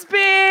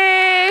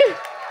Gillespie.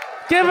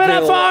 Give it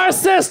up for our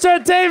sister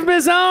Dave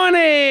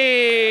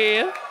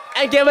Mazzoni.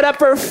 And give it up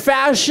for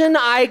fashion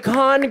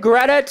icon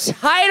Greta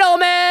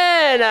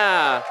Titleman.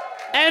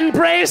 And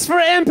brace for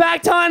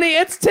impact, honey.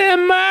 It's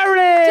Tim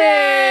Murray.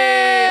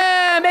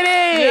 Tim,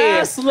 baby.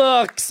 Yes,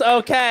 looks.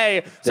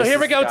 Okay. So This here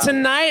we is go. dumb.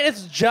 Tonight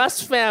it's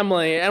just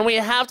family. And we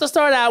have to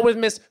start out with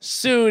Miss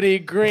Sudi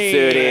Green.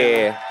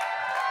 Sudi.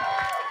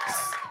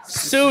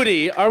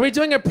 Sudi, are we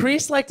doing a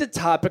pre-selected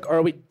topic or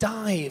are we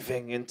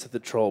diving into the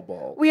troll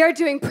bowl? We are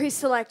doing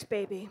pre-select,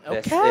 baby.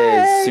 This is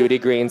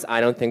Sudi Green's I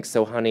Don't Think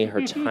So, Honey.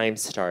 Her time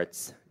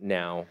starts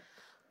now.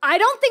 I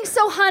don't think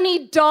so,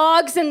 honey.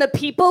 Dogs and the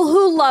people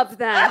who love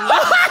them.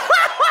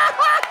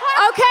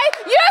 Okay?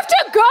 You have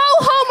to go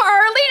home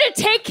early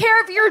to take care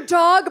of your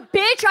dog.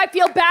 Bitch, I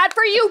feel bad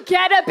for you.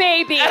 Get a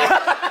baby. Okay?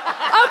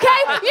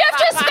 You have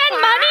to spend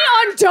money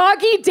on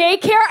doggy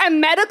daycare and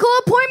medical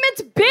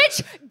appointments.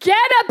 Bitch,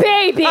 get a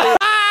baby.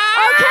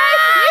 Okay?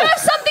 You have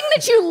something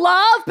that you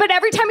love, but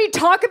every time you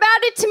talk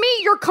about it to me,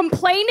 you're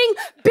complaining.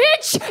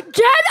 Bitch,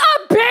 get a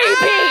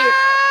baby.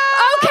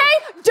 Okay?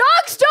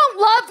 Dogs don't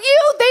love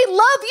you. They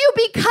love you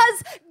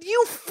because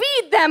you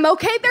feed them,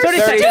 okay? They're 30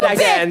 stupid.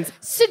 seconds.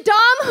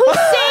 Saddam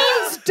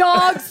Hussein's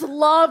dogs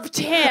loved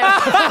him.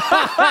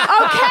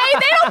 Okay?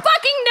 They don't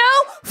fucking know.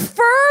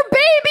 Fur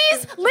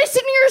babies,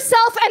 listen to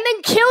yourself and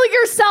then kill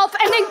yourself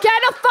and then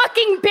get a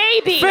fucking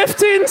baby.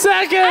 15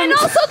 seconds. And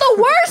also the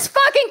worst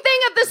fucking thing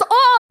of this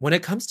all. When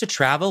it comes to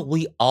travel,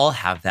 we all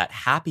have that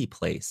happy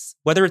place.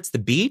 Whether it's the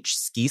beach,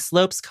 ski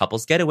slopes,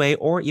 couples getaway,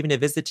 or even a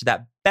visit to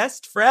that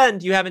best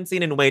friend you haven't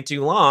seen in way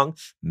too long,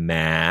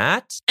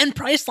 Matt. And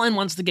Priceline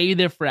wants to get you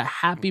there for a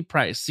happy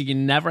price so you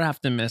never have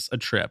to miss a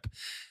trip.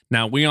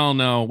 Now, we all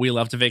know we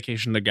love to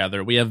vacation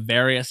together. We have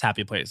various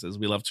happy places.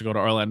 We love to go to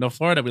Orlando,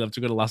 Florida. We love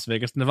to go to Las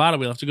Vegas, Nevada.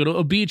 We love to go to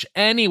a beach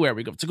anywhere.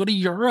 We love to go to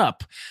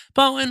Europe.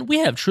 But when we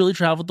have truly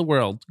traveled the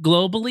world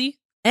globally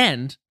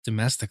and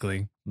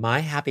domestically. My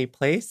happy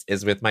place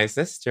is with my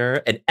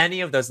sister in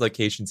any of those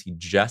locations he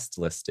just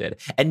listed.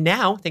 And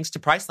now, thanks to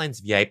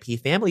Priceline's VIP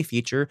family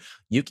feature,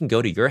 you can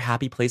go to your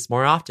happy place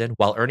more often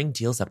while earning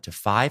deals up to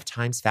 5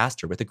 times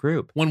faster with a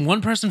group. When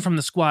one person from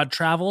the squad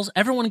travels,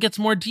 everyone gets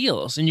more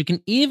deals, and you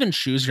can even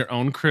choose your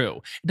own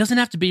crew. It doesn't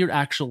have to be your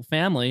actual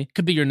family. It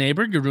could be your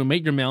neighbor, your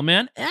roommate, your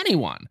mailman,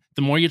 anyone.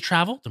 The more you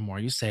travel, the more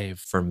you save.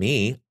 For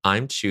me,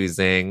 I'm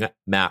choosing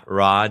Matt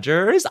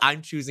Rogers.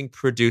 I'm choosing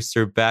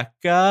producer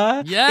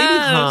Becca. Yes. Baby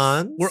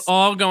Hans. ones. We're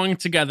all going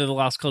together, the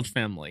Lost Coach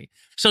family.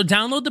 So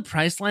download the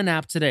Priceline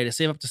app today to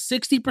save up to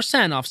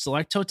 60% off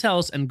select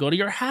hotels and go to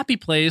your happy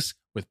place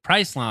with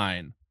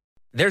Priceline.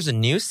 There's a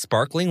new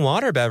sparkling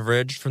water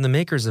beverage from the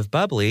makers of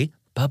Bubbly,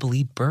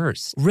 Bubbly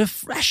Burst.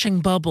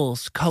 Refreshing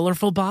bubbles,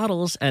 colorful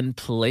bottles, and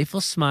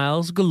playful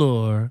smiles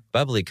galore.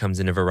 Bubbly comes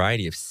in a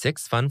variety of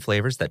 6 fun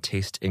flavors that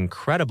taste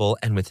incredible,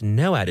 and with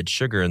no added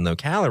sugar and low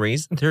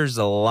calories, there's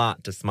a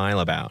lot to smile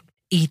about.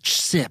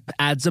 Each sip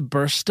adds a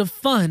burst of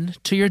fun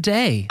to your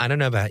day. I don't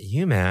know about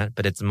you, Matt,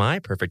 but it's my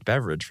perfect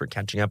beverage for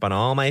catching up on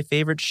all my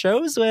favorite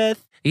shows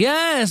with.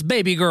 Yes,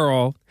 baby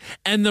girl.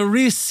 And the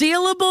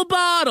resealable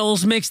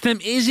bottles makes them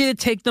easy to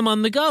take them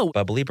on the go.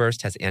 Bubbly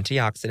Burst has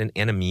antioxidant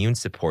and immune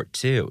support,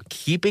 too,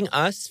 keeping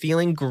us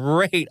feeling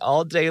great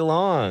all day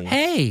long.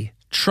 Hey,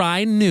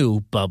 try new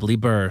Bubbly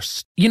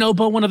Burst. You know,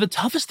 but one of the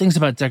toughest things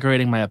about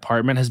decorating my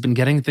apartment has been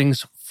getting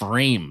things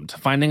framed.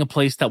 Finding a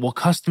place that will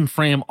custom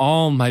frame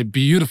all my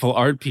beautiful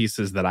art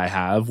pieces that I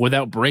have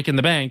without breaking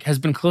the bank has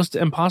been close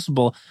to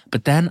impossible.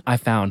 But then I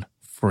found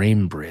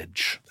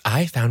FrameBridge.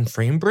 I found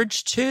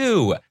FrameBridge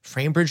too.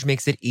 FrameBridge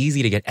makes it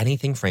easy to get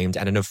anything framed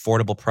at an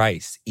affordable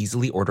price.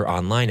 Easily order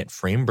online at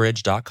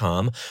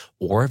framebridge.com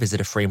or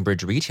visit a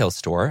FrameBridge retail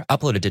store,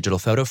 upload a digital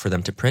photo for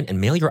them to print and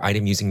mail your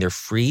item using their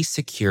free,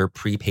 secure,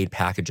 prepaid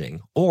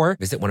packaging. Or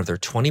visit one of their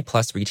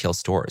 20-plus retail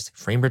stores.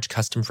 FrameBridge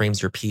custom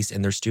frames your piece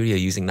in their studio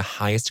using the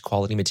highest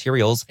quality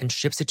materials and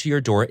ships it to your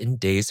door in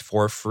days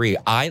for free.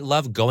 I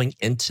love going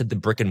into the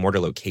brick and mortar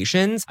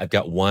locations. I've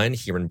got one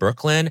here in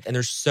Brooklyn, and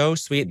they're so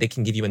sweet. They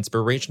can give you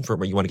inspiration for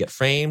where you want to get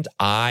framed.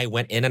 I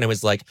went in and I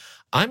was like,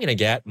 I'm going to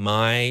get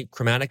my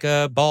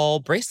Chromatica ball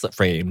bracelet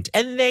framed.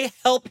 And they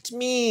helped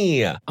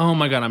me. Oh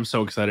my God, I'm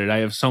so excited. I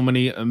have so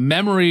many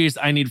memories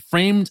I need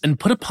framed and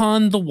put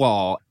upon the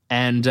wall.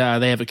 And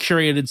they have a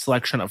curated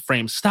selection of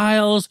frame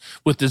styles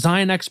with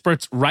design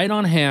experts right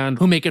on hand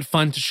who make it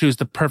fun to choose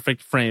the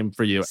perfect frame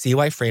for you. See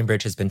why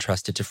FrameBridge has been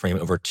trusted to frame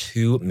over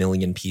 2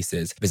 million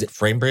pieces. Visit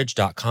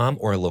framebridge.com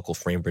or a local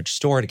FrameBridge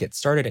store to get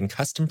started and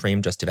custom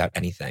frame just about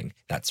anything.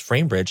 That's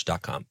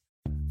framebridge.com.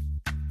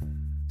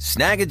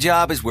 Snag a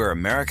Job is where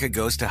America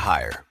goes to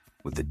hire,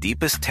 with the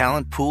deepest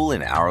talent pool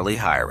in hourly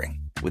hiring.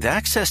 With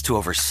access to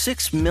over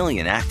 6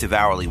 million active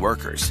hourly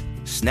workers,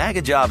 Snag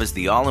a Job is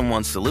the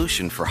all-in-one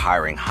solution for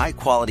hiring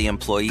high-quality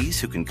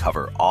employees who can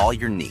cover all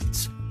your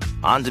needs.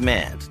 On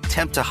demand,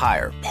 temp to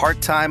hire,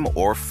 part-time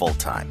or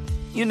full-time.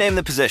 You name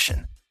the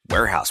position.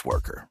 Warehouse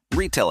worker,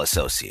 retail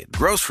associate,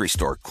 grocery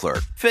store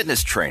clerk,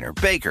 fitness trainer,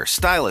 baker,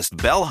 stylist,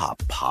 bellhop,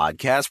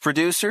 podcast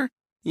producer.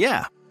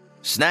 Yeah,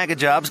 Snag a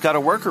Job's got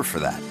a worker for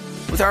that.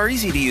 With our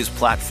easy-to-use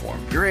platform,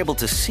 you're able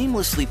to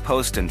seamlessly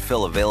post and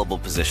fill available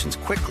positions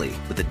quickly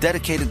with a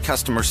dedicated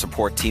customer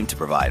support team to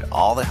provide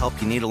all the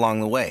help you need along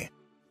the way.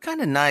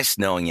 Kind of nice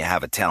knowing you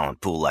have a talent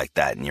pool like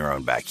that in your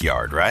own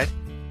backyard, right?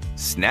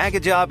 Snag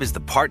a Job is the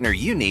partner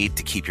you need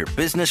to keep your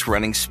business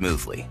running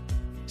smoothly.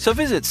 So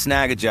visit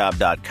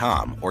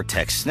snagajob.com or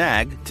text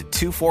snag to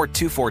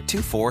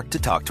 242424 to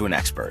talk to an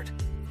expert.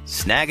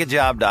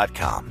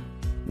 Snagajob.com,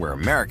 where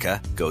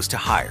America goes to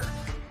hire.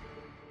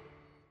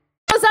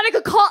 That I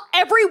could call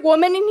every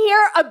woman in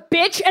here a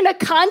bitch and a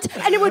cunt,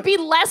 and it would be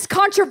less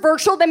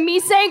controversial than me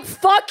saying,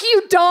 fuck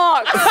you,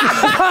 dogs.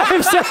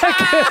 5 seconds.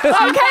 Okay, so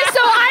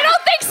I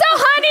don't think so,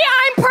 honey.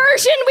 I'm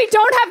Persian. We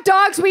don't have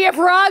dogs. We have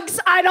rugs.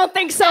 I don't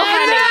think so,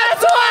 honey.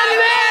 That's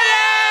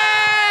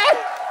 1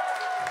 minute!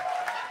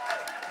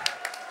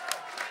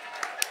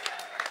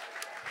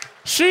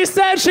 She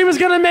said she was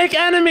going to make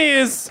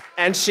enemies.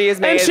 And she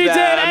has made And she them.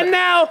 did. And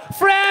now,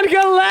 Fran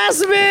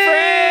Gillespie.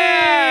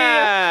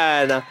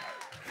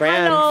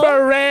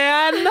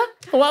 Fran.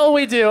 What will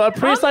we do? A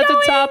pre-selected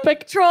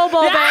topic? Troll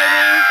ball, baby.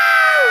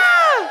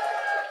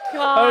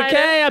 God.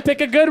 Okay, I pick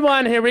a good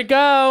one. Here we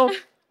go.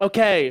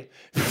 Okay,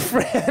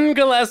 Fran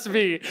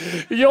Gillespie,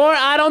 your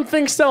I don't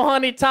think so,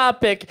 honey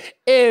topic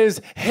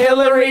is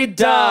Hillary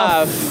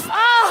Duff.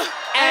 Oh,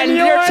 and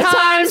your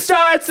time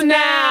starts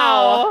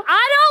now.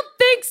 I don't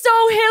think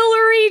so,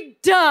 Hillary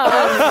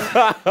Duff.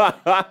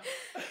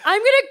 I'm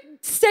going to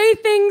say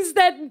things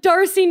that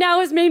Darcy now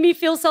has made me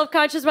feel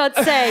self-conscious about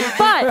saying.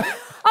 But,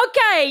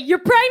 okay, you're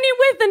pregnant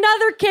with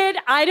another kid.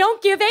 I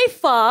don't give a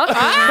fuck. Who is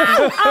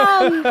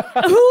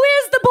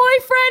the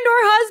boyfriend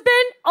or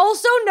husband?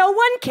 Also, no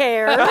one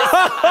cares.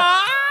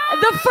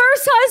 The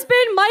first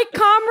husband, Mike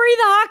Comrie,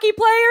 the hockey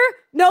player,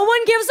 no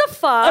one gives a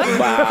fuck.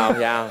 Wow,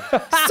 yeah.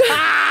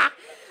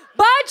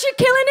 But you're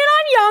killing it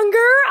on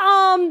Younger.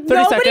 30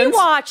 Nobody seconds.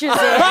 watches it.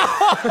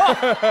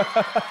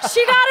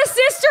 She got a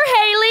sister,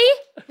 Haley.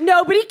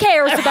 Nobody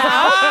cares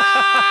about.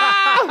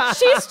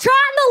 She's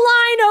trotting the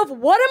line of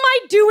what am I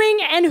doing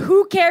and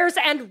who cares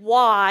and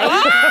why.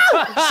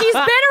 She's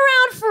been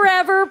around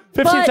forever.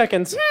 15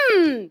 seconds.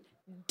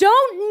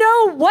 Don't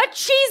know what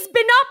she's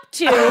been up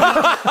to.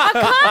 A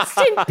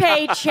constant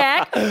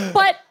paycheck,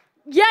 but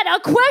yet a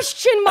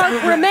question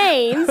mark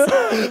remains.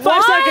 5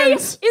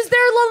 seconds. Is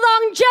there the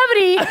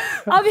longevity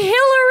of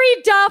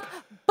Hillary Duff?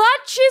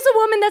 But she's a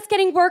woman that's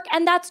getting work,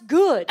 and that's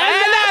good.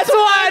 And that's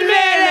 1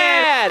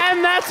 minute!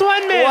 And that's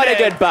 1 minute. What a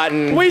good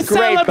button. We Great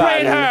celebrate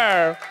button.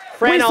 her.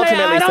 Fran we say,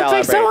 ultimately I don't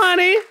think so, celebrates.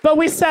 honey, but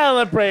we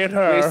celebrate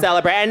her. We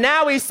celebrate. And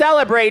now we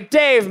celebrate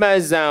Dave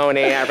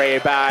Mazzoni,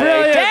 everybody.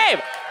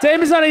 Brilliant. Dave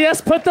Mazzoni, yes,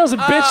 put those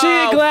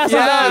bitchy glasses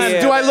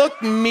on. Do I look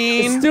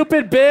mean?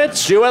 Stupid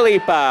bitch. Dua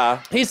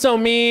Lipa. He's so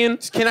mean.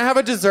 Can I have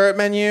a dessert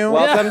menu?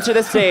 Welcome to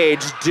the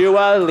stage,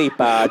 Dua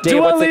Lipa. Dave,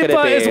 Dua what's it Lipa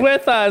gonna be? is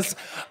with us.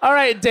 All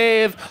right,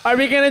 Dave, are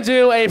we going to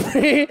do a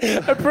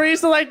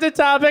pre-selected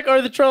topic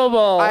or the Troll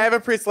Bowl? I have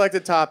a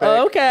pre-selected topic.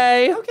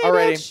 Okay.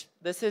 Alrighty. Bitch.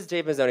 This is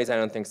Dave Mazzoni's I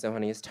Don't Think So,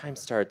 Honey. His time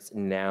starts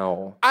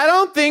now. I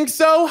don't think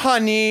so,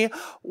 honey.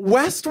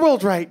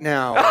 Westworld right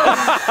now.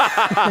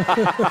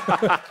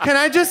 Can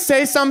I just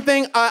say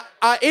something?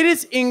 It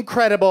is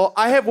incredible.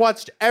 I have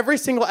watched every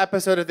single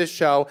episode of this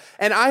show,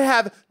 and I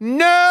have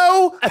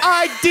no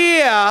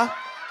idea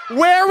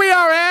where we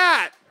are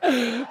at.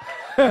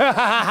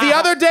 The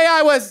other day,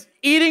 I was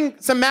eating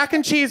some mac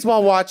and cheese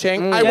while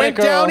watching. I went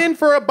down in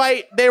for a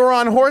bite. They were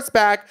on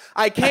horseback.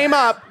 I came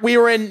up. We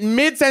were in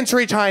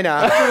mid-century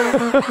China.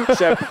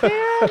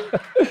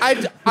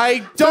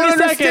 I don't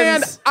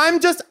understand.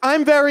 Seconds.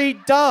 I'm very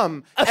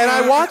dumb. And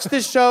I watch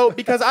this show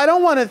because I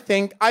don't want to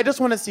think. I just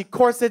want to see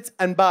corsets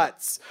and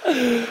butts.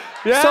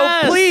 Yes.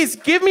 So please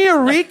give me a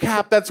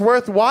recap that's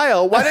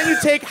worthwhile. Why don't you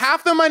take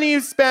half the money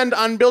you spend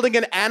on building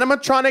an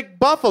animatronic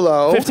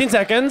buffalo 15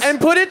 seconds. and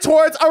put it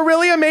towards a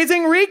really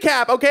amazing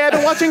recap, okay? I've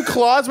been watching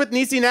Claws with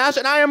Niecy Nash,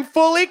 and I am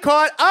fully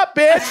caught up,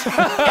 bitch.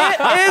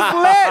 It is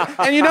lit.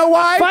 And you know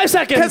why? 5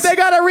 seconds. Because they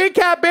got a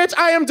recap, bitch.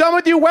 I am done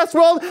with you,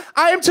 Westworld.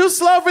 I am too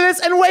slow for this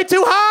and way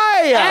too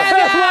high. And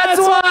that's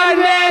 1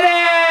 minute.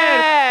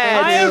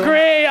 I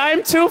agree.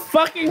 I'm too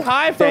fucking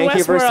high for Thank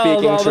you for Westworld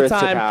speaking all the truth to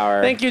time.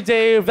 power. Thank you,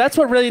 Dave. That's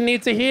what really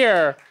need to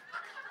hear.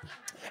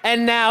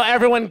 And now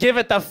everyone give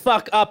it the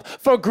fuck up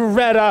for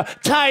Greta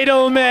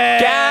Titleman.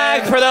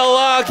 Gag for the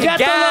look. Get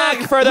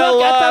Gag for the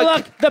look. At the look.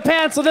 look. The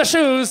pants or the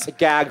shoes.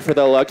 Gag for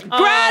the look.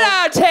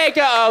 Greta, take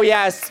a... Oh,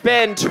 yeah.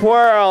 Spin,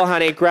 twirl,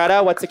 honey.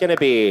 Greta, what's it going to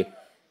be?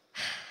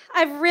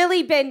 I've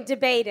really been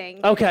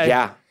debating. Okay.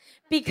 Yeah.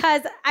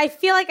 Because I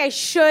feel like I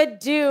should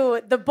do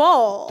the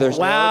bowl. There's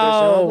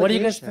Wow. no What do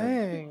you guys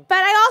obligation. think? But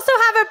I also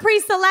have a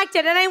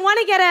pre-selected, and I want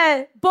to get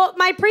a bowl,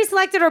 my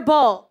pre-selected or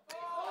bowl.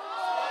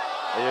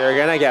 You're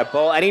going to get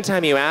bowl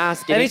anytime you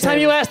ask. Anytime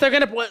you ask, they're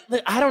going to...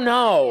 I don't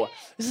know.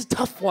 This is a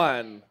tough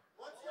one.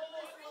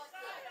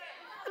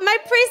 My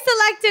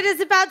pre-selected is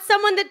about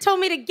someone that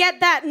told me to get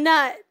that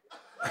nut.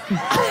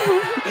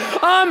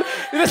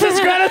 This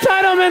is Greta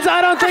Titleman's I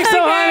Don't Think So,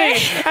 Honey.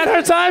 And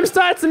her time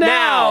starts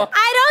now.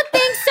 I don't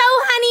think so,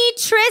 honey.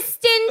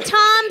 Tristan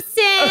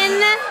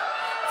Thompson.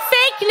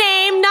 Fake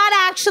name, not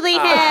actually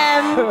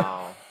him.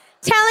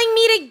 Telling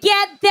me to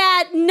get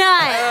that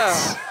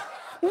nut.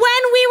 When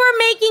we were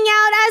making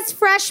out as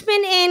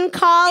freshmen in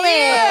college.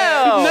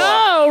 Ew.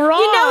 No,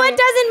 wrong. You know what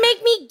doesn't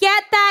make me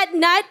get that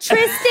nut,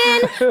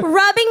 Tristan?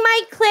 Rubbing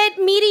my clit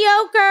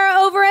mediocre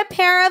over a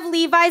pair of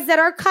Levi's that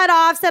are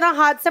cut-offs on a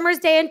hot summer's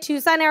day in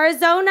Tucson,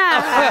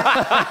 Arizona.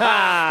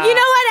 You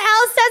know what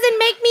else doesn't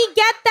make me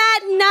get that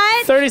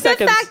nut? 30 the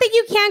seconds. fact that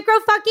you can't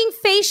grow fucking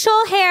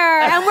facial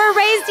hair. And we're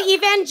raised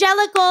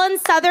evangelical in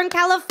Southern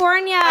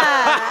California.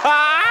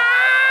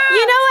 You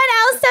know what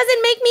else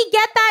doesn't make me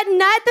get that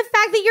nut? The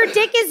fact that your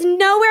dick is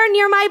nowhere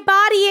near my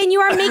body and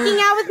you are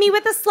making out with me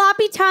with a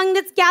sloppy tongue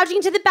that's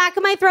gouging to the back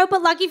of my throat,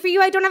 but lucky for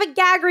you, I don't have a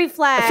gag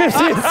reflex.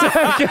 15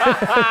 seconds.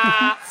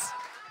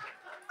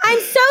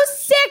 I'm so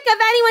sick of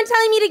anyone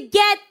telling me to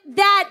get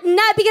that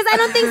nut because I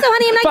don't think so,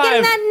 honey. I'm not 5.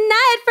 getting that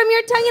nut from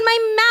your tongue in my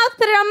mouth.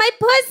 Put it on my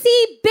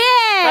pussy,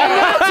 bitch.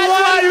 That's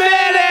 1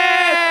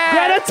 minute.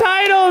 Greta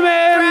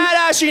Titleman.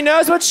 Greta, she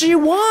knows what she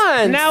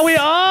wants. Now we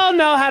all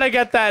know how to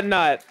get that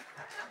nut.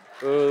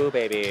 Ooh,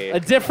 baby. A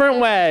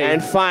different way.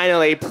 And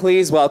finally,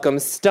 please welcome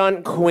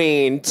stunt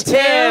queen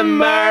Tim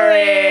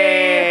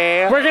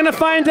Murray. We're going to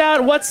find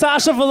out what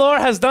Sasha Velour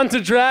has done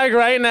to drag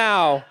right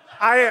now.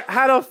 I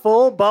had a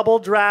full bubble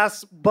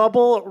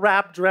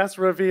wrap dress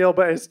reveal,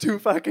 but it's too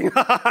fucking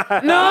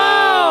hot.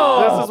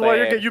 No! This is what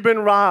you're getting. You've been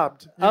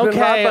robbed.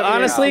 Okay,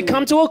 honestly,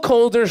 come to a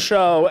colder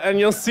show and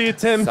you'll see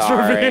Tim's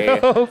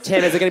reveal.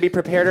 Tim, is it going to be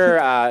prepared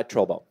or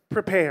troll bowl?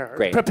 Prepared.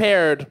 Great.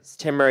 Prepared. It's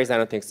Tim Murray's I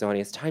Don't Think So, Honey.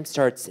 His time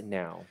starts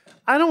now.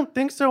 I don't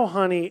think so,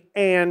 honey.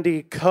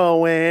 Andy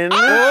Cohen.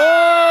 Oh!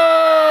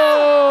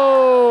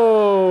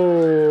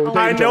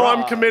 I know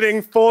I'm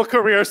committing full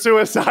career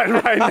suicide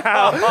right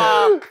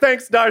now.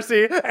 Thanks,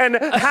 Darcy. And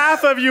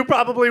half of you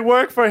probably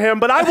work for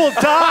him, but I will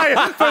die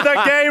for the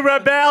gay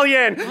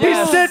rebellion. Yes.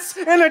 He sits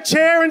in a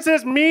chair and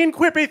says mean,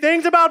 quippy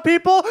things about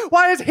people.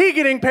 Why is he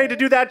getting paid to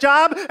do that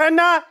job and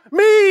not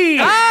me?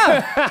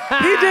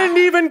 He didn't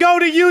even go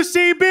to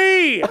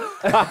UCB.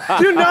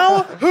 Do you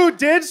know who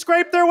did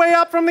scrape their way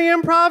up from the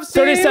improv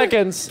scene? 30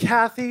 seconds.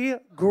 Kathy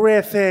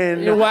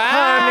Griffin.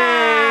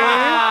 Wow.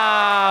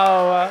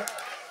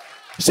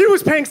 She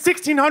was paying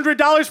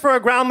 $1,600 for a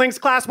groundlings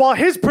class while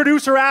his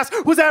producer ass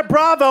was at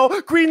Bravo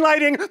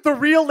greenlighting The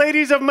Real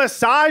Ladies of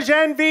Massage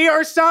Envy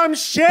or some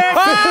shit.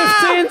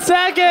 15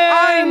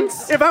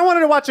 seconds. If I wanted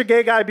to watch a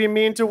gay guy be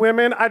mean to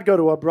women, I'd go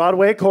to a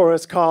Broadway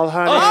chorus call,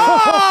 honey.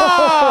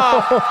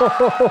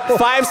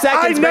 5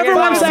 seconds. I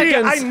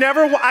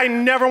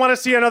never want to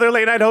see another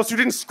late night host who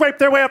didn't scrape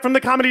their way up from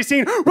the comedy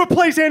scene,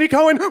 replace Andy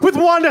Cohen with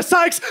Wanda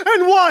Sykes,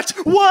 and watch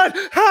what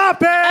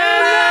happens.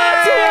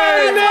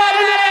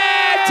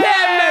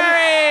 Tim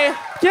Murray.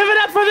 Give it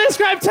up for this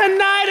scribe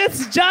tonight.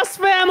 It's Just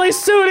Family,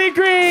 Sudi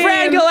Green,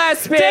 Fran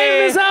Gillespie,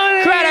 Dave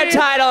Mazzoni, Greta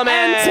Titleman,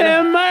 and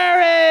Tim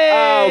Murray.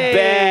 Oh,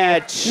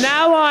 bitch.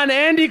 Now on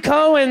Andy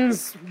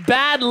Cohen's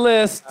bad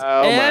list.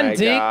 Oh,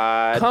 Andy my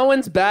God.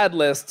 Cohen's bad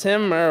list,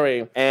 Tim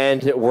Murray.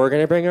 And we're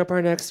going to bring up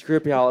our next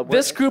group, y'all.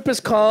 This group is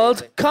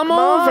called Come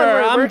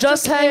Over. I'm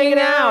just hanging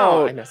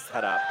out. I messed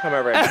that up. Come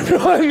over.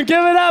 Everyone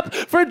give it up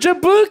for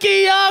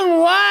Jabuki Young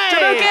White.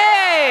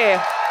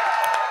 Jabuki!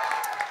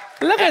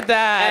 Look at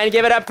that. And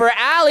give it up for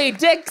Allie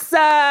Dixon.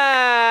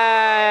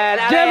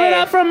 Give it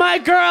up for my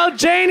girl,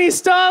 Janie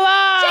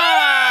Stoller.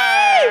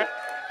 Janie!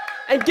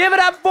 And give it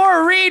up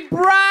for Reed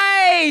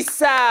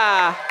Bryce.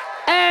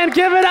 And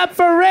give it up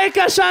for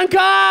Rekha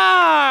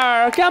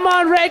Shankar. Come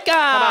on, Rekha.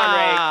 Come on,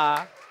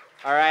 Rekha.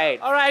 All right.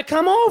 All right,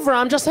 come over.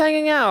 I'm just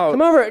hanging out.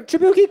 Come over.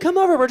 Jabuki, come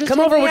over. We're just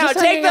hanging out.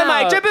 Take the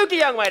mic. Jabuki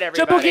Young White,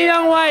 everybody. Jabuki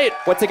Young White.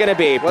 What's it going to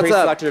be?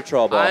 Pre-selected or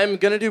troll ball? I'm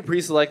going to do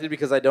pre-selected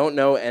because I don't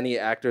know any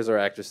actors or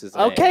actresses'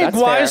 names. Okay,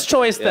 wise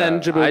choice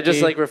then, Jabuki. I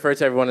just refer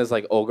to everyone as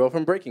Olgo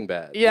from Breaking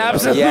Bad. Yeah,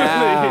 absolutely.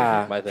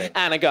 Yeah. My thing.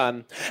 And a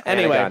gun.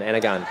 Anyway. And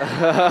a gun.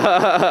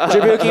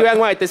 Jabuki Young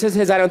White, this is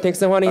his I Don't Think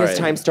So, Honey. His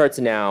time starts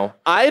now.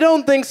 I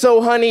Don't Think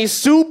So, Honey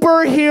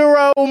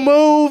superhero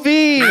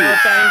movie. Oh,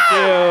 thank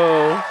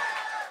you.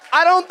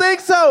 I don't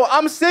think so.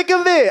 I'm sick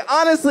of it.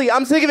 Honestly,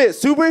 I'm sick of it.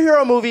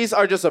 Superhero movies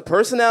are just a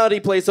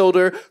personality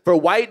placeholder for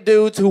white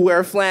dudes who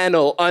wear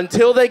flannel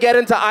until they get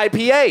into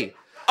IPA.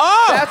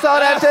 Oh! That's all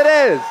that shit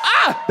is.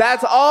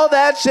 That's all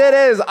that shit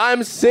is.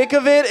 I'm sick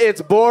of it.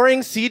 It's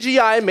boring.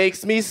 CGI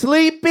makes me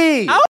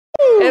sleepy. Oh!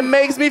 It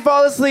makes me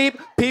fall asleep.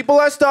 People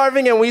are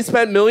starving, and we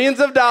spent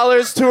millions of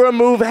dollars to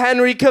remove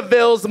Henry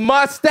Cavill's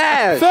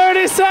mustache.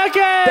 30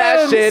 seconds.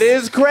 That shit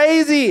is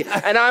crazy.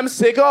 And I'm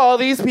sick of all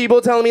these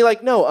people telling me,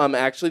 no,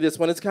 actually, this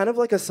one is kind of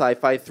like a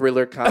sci-fi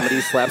thriller comedy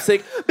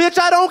slapstick. Bitch,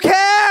 I don't care.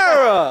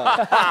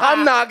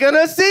 I'm not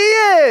gonna see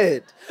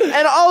it.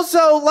 And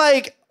also,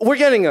 we're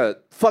getting a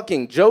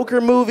fucking Joker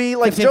movie.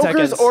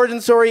 Joker's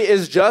origin story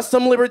is just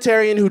some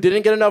libertarian who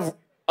didn't get enough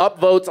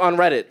upvotes on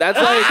Reddit. That's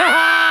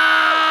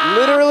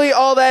literally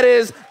all that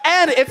is.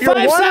 And if you're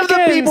 5 one of the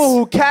seconds. people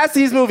who cast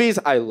these movies,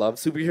 I love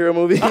superhero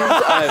movies.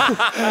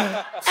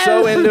 I'm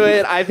so into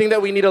it. I think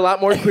that we need a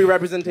lot more queer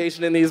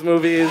representation in these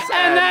movies.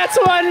 And that's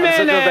 1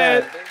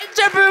 minute.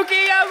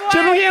 Jabuki Young White.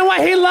 Jabuki Young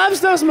White, he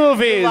loves those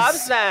movies. He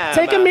loves them.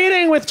 Take a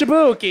meeting with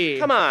Jabuki.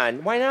 Come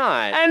on, why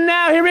not? And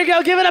now, here we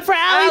go. Give it up for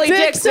Allie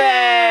Dixon.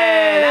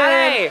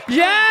 Allie.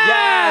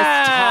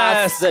 Yes.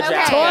 Toss the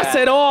jacket. Toss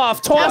it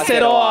off. Toss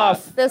it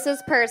off. This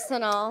is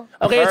personal.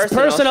 Okay, it's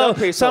personal,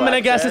 so I'm going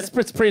to guess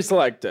pre-selected. it's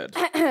pre-selected.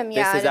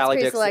 Yeah, is it's Allie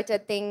Dixon.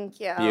 pre-selected. Thank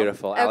you.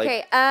 Beautiful, Allie.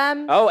 Okay,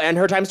 Oh, and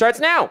her time starts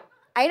now.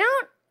 I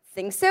don't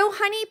think so,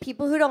 honey.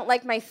 People who don't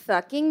like my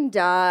fucking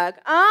dog.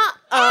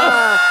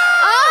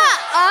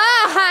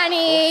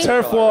 Honey.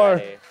 Turf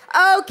war.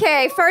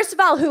 Okay, first of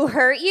all, who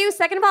hurt you?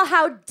 Second of all,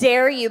 how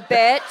dare you,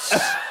 bitch?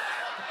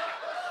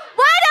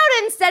 Why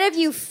don't instead of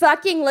you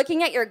fucking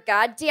looking at your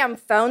goddamn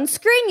phone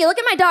screen, you look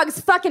at my dog's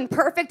fucking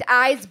perfect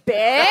eyes,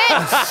 bitch?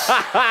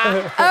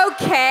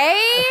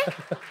 Okay?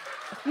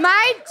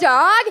 My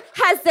dog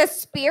has the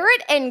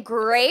spirit and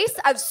grace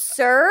of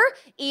Sir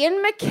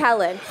Ian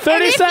McKellen.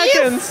 30 and seconds.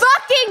 If you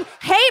fucking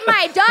hate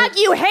my dog,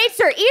 you hate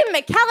Sir Ian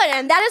McKellen,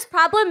 and that is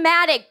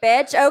problematic,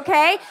 bitch,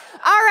 okay?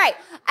 All right,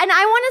 and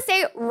I want to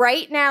say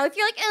right now, if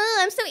you're like,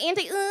 I'm so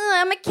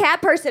I'm a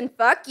cat person,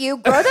 fuck you,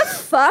 grow the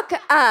fuck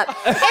up.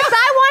 If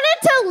I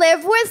wanted to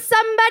live with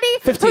somebody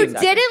who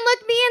didn't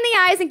look me in the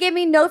eyes and gave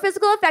me no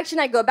physical affection,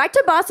 I'd go back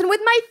to Boston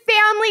with my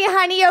family,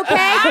 honey,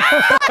 okay?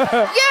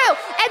 Fuck you!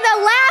 And the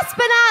last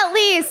but not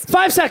least,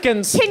 5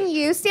 seconds. Can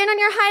you stand on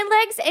your hind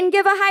legs and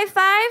give a high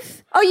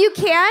five? Oh, you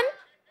can?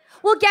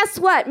 Well, guess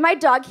what? My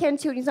dog can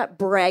too, and he's not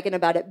bragging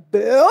about it.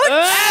 Bitch!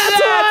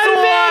 That's 1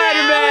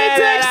 minute,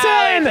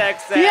 Allie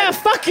Dixon. Yeah,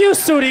 fuck you,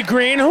 Sudi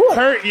Green. Who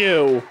hurt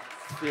you?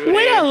 Sudi.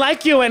 We don't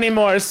like you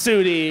anymore,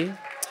 Sudi.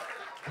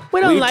 We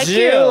don't like you.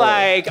 We do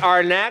like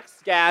our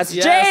next guest,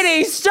 Yes.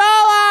 JD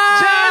Stoller!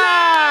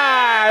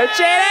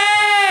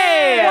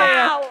 JD!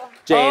 Wow.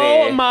 JD.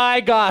 Oh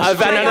my gosh.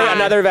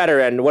 Another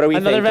veteran. What are we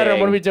thinking? Another veteran.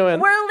 What are we doing?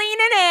 We're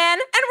leaning in,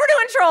 and we're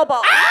doing troll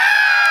ball.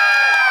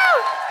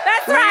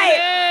 That's right.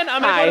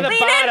 I'm gonna go to the Lean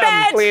bottom. in,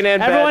 bitch. Lean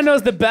in, Everyone bitch.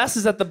 knows the best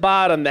is at the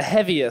bottom, the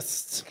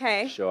heaviest.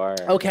 Okay. Sure.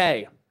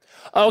 Okay.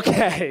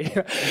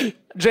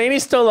 Janie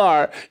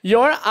Stolar,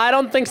 your I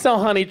Don't Think So,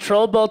 Honey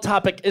troll bill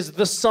topic is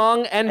the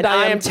song And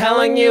I Am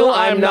Telling You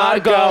I'm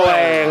Not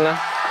Going.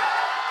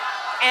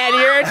 And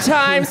your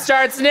time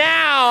starts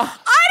now. I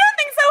don't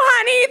think so,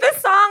 honey, the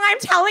song I'm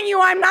telling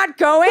you I'm not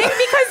going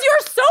because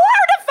you're so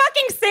hard to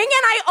fucking sing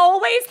and I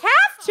always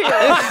have to.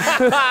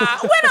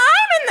 When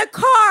I'm in the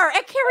car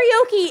at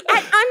karaoke,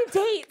 on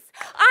dates,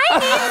 I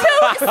need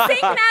to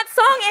sing that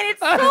song and it's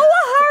so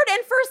hard.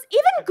 And for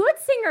even good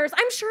singers,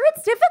 I'm sure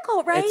it's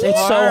difficult, right?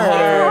 It's so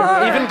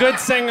hard. Even good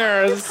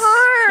singers. It's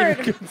hard.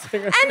 Even good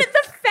singers. And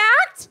the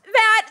fact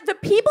that the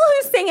people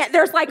who sing it,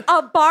 there's like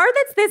a bar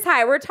that's this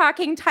high. We're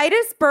talking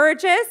Titus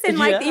Burgess and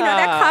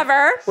that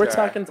cover. We're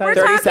talking We're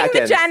 30 talking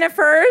seconds. the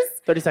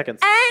Jennifers. 30 seconds.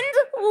 And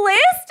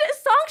List,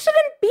 song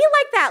shouldn't be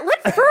like that.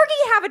 Let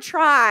Fergie have a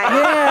try.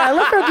 Yeah,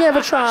 let Fergie have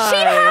a try.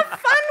 She'd have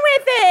fun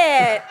with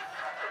it.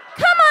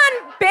 Come on,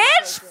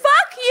 bitch.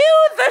 Fuck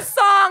you, the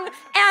song.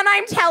 And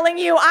I'm telling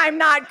you, I'm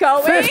not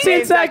going.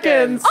 15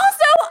 seconds.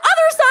 Also,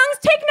 other songs,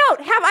 take note,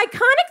 have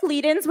iconic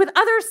lead-ins with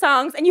other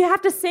songs, and you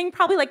have to sing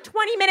probably like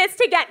 20 minutes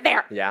to get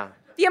there. Yeah.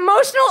 The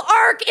emotional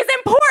arc is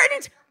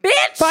important,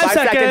 bitch. 5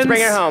 seconds.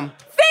 Bring it home.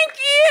 Thank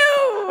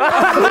you.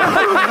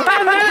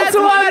 And that's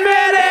 1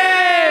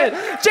 minute.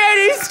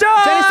 JD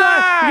Starr. JD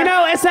Starr. You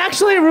know, it's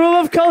actually rule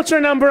of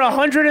culture number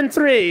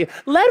 103.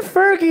 Let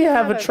Fergie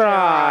have a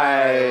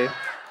try.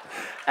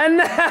 And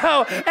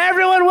now,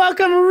 everyone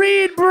welcome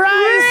Reed Bryce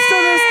to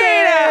the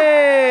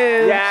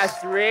stage.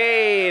 Yes,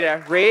 Reed.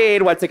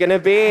 Reed, what's it going to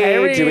be?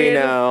 Hey, Do we Reed.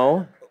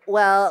 know?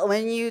 Well,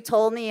 when you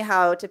told me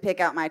how to pick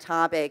out my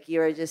topic, you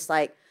were just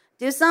like,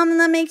 do something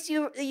that makes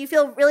you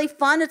feel really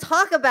fun to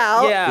talk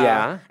about.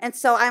 Yeah. And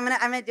so I'm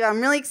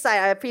really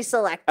excited. I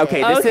pre-selected.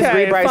 Okay, this is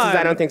Reed Bryce's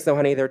I Don't Think So,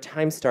 Honey. Their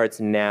time starts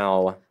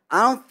now.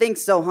 I don't think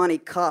so, honey.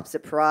 Cops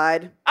at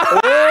Pride.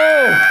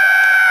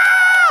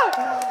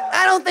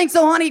 I don't think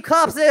so, honey.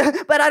 Cops,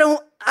 but I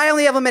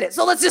only have a minute.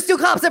 So let's just do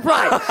Cops at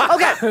Pride.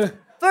 Okay.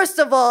 First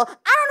of all,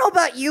 I don't know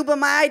about you, but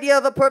my idea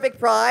of a perfect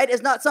pride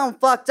is not some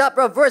fucked up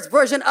reverse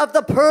version of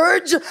The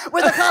Purge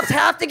where the cops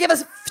have to give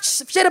us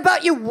shit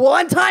about you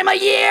one time a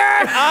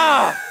year.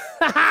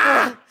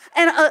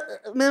 And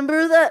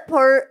remember that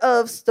part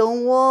of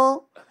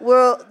Stonewall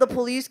where the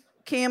police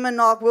came and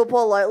knocked real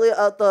politely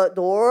at the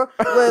door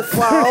with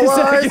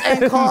flowers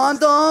and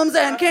condoms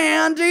and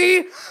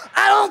candy?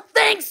 I don't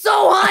think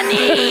so,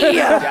 honey.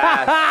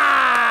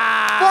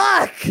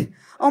 Fuck.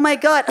 Oh my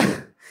God.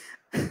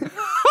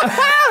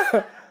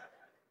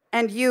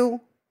 And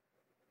you,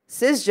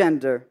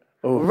 cisgender,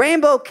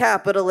 rainbow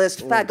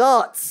capitalist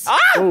fagots.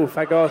 Ooh,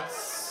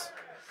 fagots.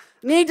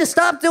 Need to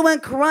stop doing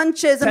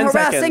crunches and 10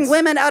 harassing seconds.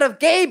 women out of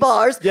gay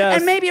bars. Yes.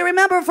 And maybe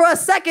remember for a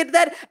second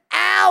that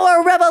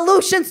our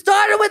revolution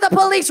started with a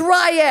police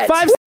riot.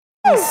 5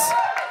 seconds.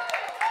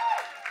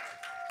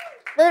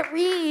 But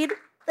Reed,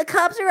 the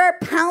cops are our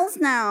pals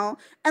now,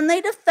 and they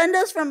defend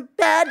us from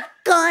bad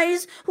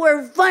guys who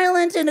are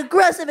violent and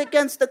aggressive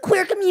against the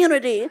queer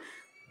community.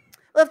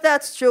 Well, if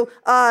that's true,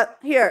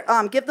 here,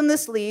 give them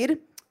this lead.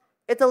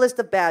 It's a list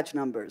of badge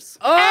numbers.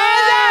 Oh, and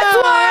that's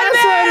 1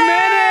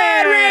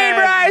 minute! Reed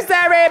Bryce,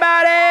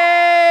 everybody!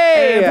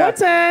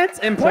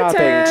 Important.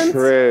 Dropping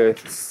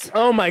truths.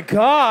 Oh my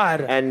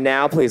God. And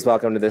now, please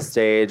welcome to the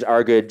stage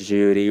our good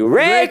Judy,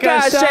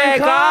 Rekha Shankar.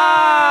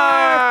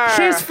 Shankar.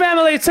 She's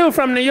family too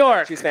from New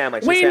York. She's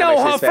family. We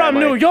know her from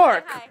New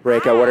York.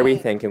 Rekha, what are we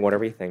thinking? What are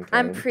we thinking?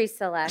 I'm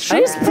pre-selected.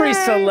 She's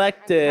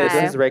pre-selected.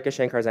 This is Rekha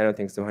Shankar's I Don't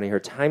Think So, Honey. Her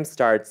time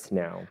starts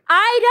now.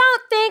 I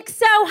don't think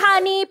so,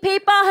 honey.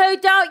 People who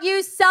don't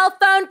use cell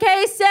phone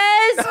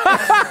cases.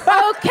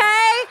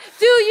 Okay?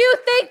 Do you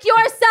think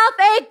yourself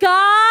a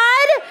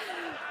god?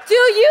 Do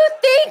you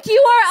think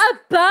you are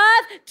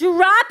above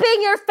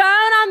dropping your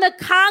phone on the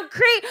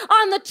concrete,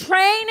 on the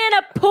train, in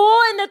a pool,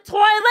 in the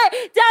toilet,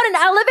 down an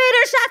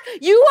elevator shaft?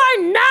 You are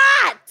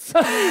not.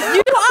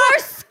 You are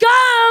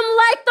scum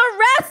like the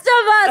rest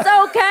of us,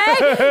 okay?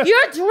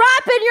 You're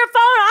dropping your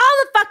phone all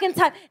the fucking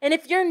time. And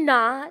if you're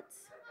not,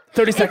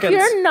 30 seconds.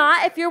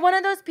 if you're one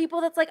of those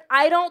people that's like,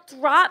 I don't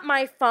drop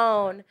my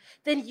phone,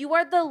 then you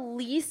are the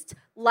least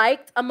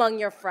liked among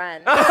your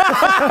friends. You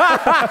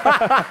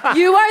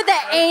are the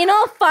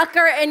anal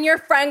fucker in your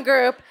friend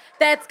group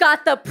that's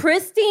got the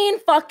pristine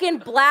fucking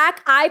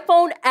black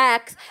iPhone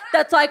X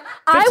that's like,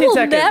 I will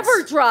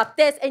never drop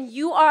this, and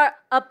you are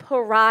a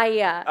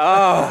pariah.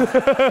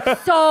 Oh.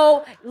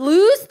 So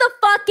lose the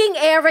fucking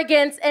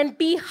arrogance and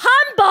be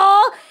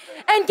humble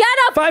and get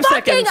a 5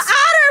 fucking seconds.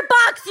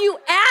 OtterBox, you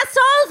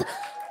assholes.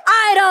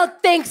 I don't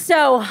think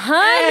so,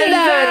 honey. And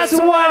that's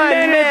 1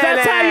 minute.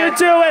 That's how you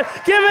do it.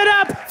 Give it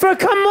up for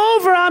Come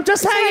Over. I'm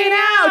just hanging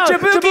out.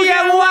 Jabuki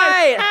and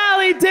White.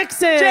 Allie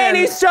Dixon.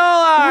 Janie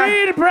Stolar.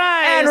 Reed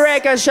Bryce. And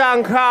Rekha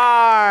Shankar.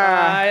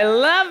 I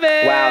love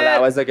it. Wow,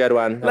 that was a good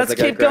one. Let's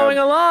keep going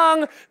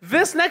along.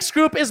 This next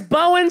group is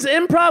Bowen's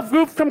improv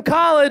group from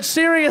college.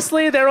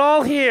 Seriously, they're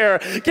all here.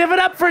 Give it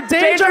up for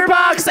Danger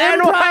Box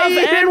Improv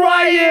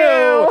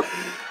NYU.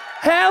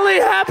 Haley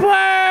Hepworth.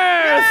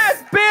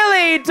 Yes,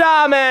 Billy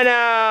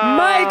Domino.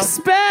 Mike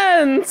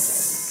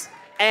Spence.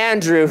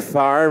 Andrew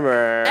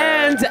Farmer.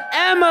 And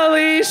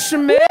Emily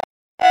Schmidt.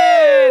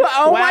 Oh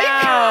wow. my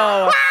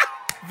God.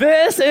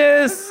 This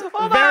is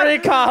very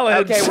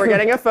college. Okay, we're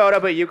getting a photo,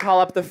 but you call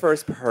up the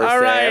first person.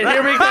 All right,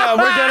 here we go.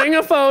 We're getting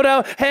a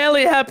photo.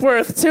 Haley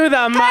Hepworth to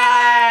the mic.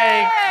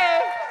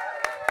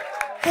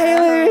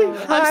 Haley,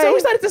 I'm so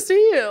excited to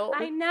see you.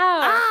 I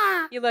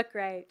know. You look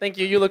great. Thank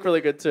you. You look really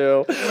good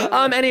too.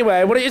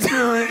 Anyway, what are you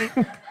doing?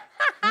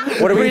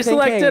 What are we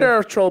Pre-selected thinking?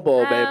 or troll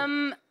bowl,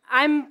 babe?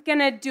 I'm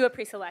gonna do a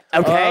pre-select.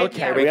 Okay, Okay,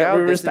 here we go.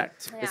 we This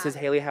respect. This is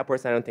Haley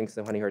Hepworth. I don't think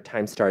so, honey. Her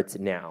time starts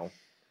now.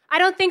 I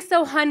don't think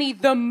so, honey.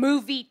 The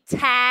movie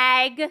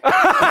Tag. You're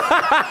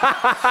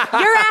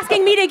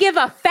asking me to give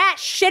a fat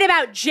shit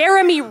about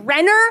Jeremy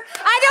Renner?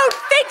 I don't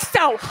think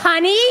so,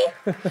 honey.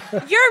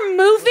 Your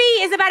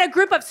movie is about a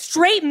group of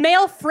straight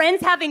male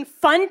friends having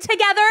fun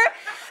together.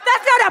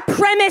 That's not a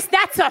premise,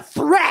 that's a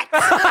threat.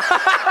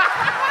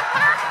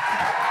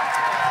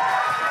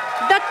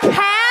 The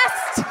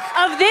cast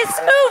of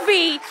this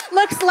movie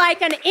looks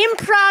like an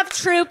improv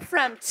troupe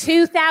from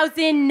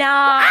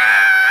 2009.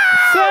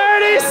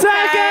 30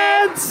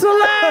 seconds,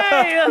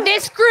 Slay!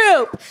 This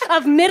group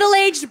of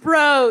middle-aged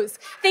bros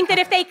think that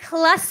if they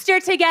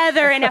cluster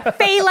together in a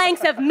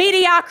phalanx of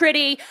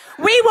mediocrity,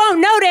 we won't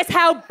notice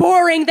how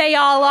boring they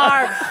all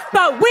are,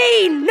 but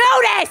we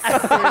notice!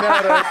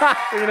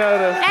 We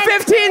noticed.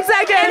 15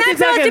 seconds! And I'm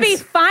supposed to be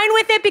fine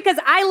with it because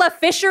Isla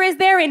Fisher is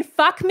there in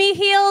Fuck Me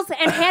Heels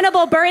and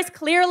Hannibal Buress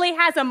clearly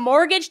has a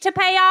mortgage to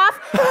pay off.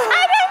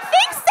 I don't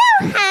think so,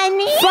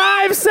 honey.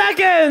 5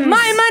 seconds!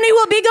 My money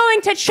will be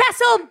going to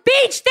Chesil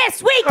Beach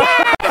this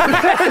weekend!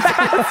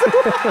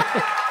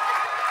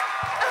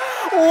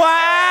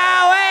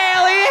 Wow,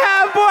 Haley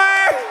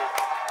Hepworth!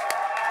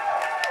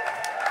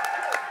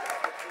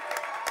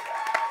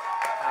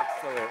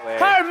 Absolutely.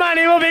 Her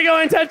money will be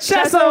going to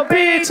Chesil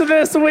Beach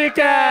this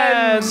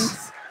weekend.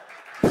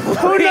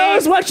 Who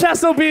knows what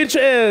Chesil Beach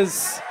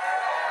is?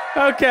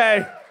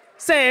 Okay.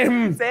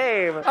 Same.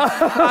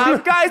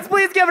 Guys,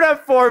 please give it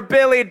up for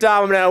Billy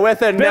Domino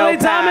with a Billy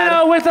notepad.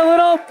 Domino with a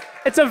little,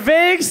 it's a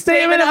vague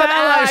statement of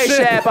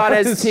allyship on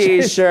his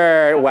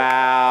t-shirt.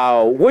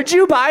 Wow. Would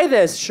you buy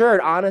this shirt?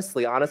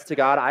 Honestly, honest to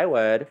God, I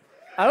would.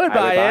 I would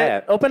buy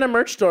it. Open a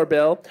merch store,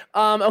 Bill.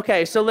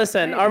 Okay, so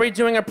listen, are we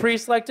doing a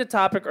pre-selected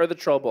topic or the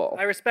Troll Bowl?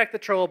 I respect the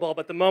Troll Bowl,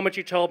 but the moment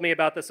you told me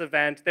about this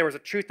event, there was a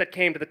truth that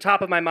came to the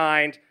top of my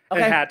mind, and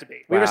it had to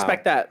be. We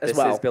respect that as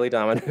well. This is Billy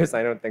Domino's.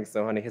 I don't think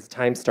so, honey. His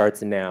time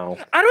starts now.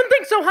 I don't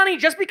think so, honey.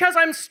 Just because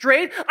I'm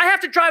straight, I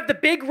have to drive the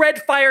big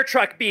red fire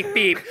truck, beep,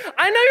 beep.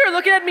 I know you're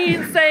looking at me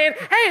and saying,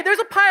 hey, there's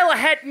a pile of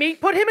het meat.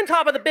 Put him on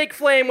top of the big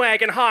flame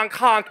wagon, honk,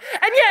 honk.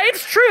 And yeah,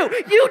 it's true.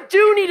 You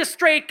do need a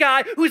straight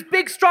guy who's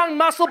big, strong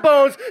muscle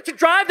bones to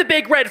drive the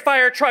big red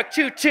fire truck,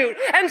 toot, toot.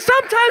 And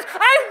sometimes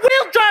I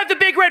will drive the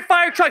big red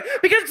fire truck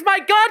because it's my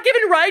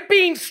God-given right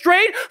being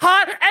straight,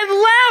 hot, and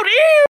loud.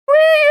 Ew,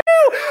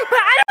 ew. But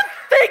I don't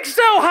think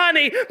so,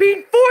 honey.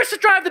 Being forced to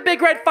drive the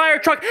big red fire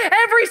truck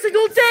every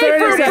single day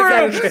for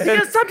seconds.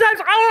 because sometimes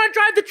I want to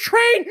drive the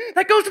train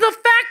that goes to the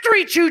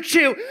factory,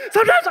 choo-choo.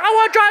 Sometimes I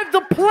want to drive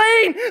the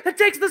plane that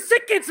takes the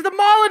sick kids to the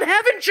mall in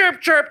heaven, chirp,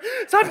 chirp.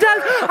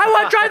 Sometimes I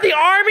want to drive the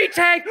army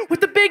tank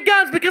with the big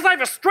guns because I have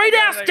a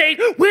straight-ass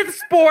date with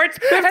sports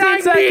and I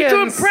need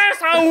to impress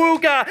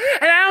Awooga.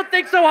 And I don't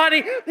think so,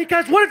 honey,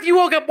 because what if you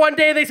woke up one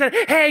day and they said,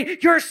 hey,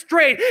 you're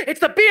straight.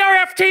 It's the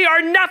BRFT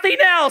or nothing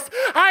else.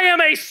 I am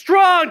a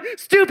strong,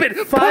 stupid,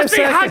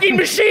 pussy-hugging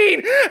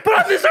machine put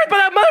on this earth by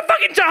that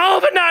motherfucking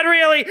Jehovah, not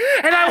really.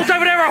 And I will drive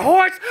whatever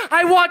horse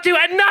I want to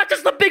and not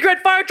just the big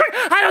red fire truck.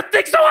 I don't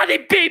think so, honey.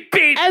 Beep,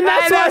 beep. And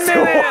that's 1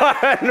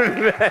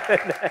 minute.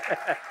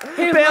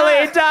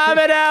 Billy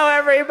Domino,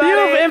 everybody.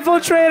 You've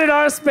infiltrated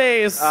our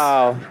space.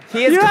 Oh,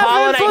 he is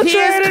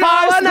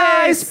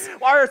colonized.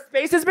 Our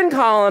space has been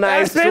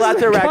colonized. Let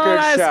the record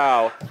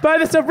show. By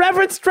this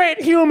irreverent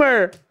straight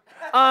humor.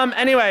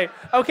 Anyway,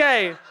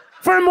 okay.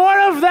 For more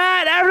of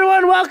that,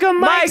 everyone welcome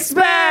Mike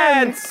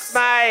Spence.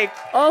 Mike.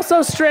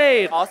 Also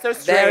straight. Also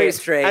straight. Very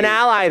straight. An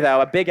ally,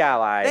 though. A big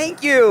ally.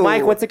 Thank you.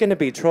 Mike, what's it going to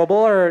be? Troll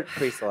Bowl or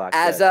pre-selected?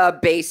 As a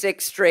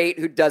basic straight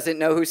who doesn't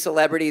know who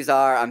celebrities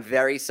are, I'm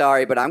very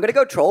sorry, but I'm going to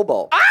go Troll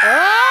Bowl.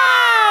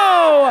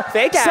 Oh!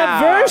 Fake out.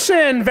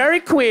 Subversion.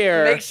 Very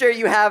queer. Make sure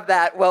you have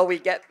that while we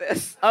get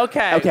this.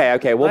 Okay.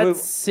 Okay.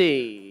 Let's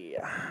see.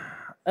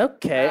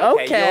 Okay. You'll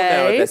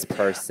know this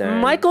person.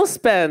 Michael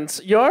Spence,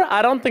 your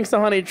I don't think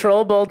so, honey,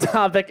 Troll Bowl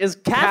topic is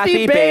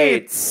Kathy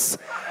Bates.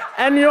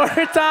 And your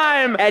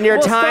time. And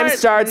your time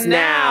starts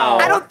now.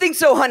 I don't think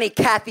so, honey,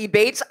 Kathy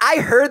Bates. I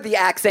heard the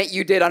accent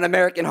you did on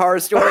American Horror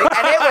Story,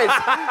 and it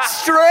was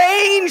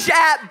strange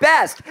at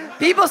best.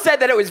 People said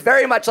that it was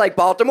very much like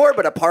Baltimore,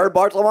 but a part of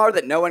Baltimore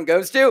that no one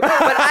goes to. But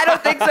I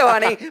don't think so,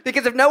 honey,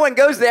 because if no one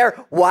goes there,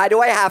 why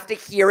do I have to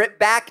hear it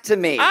back to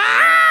me?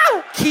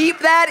 Keep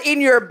that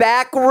in your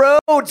back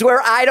roads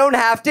where I don't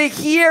have to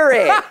hear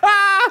it.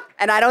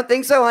 And I don't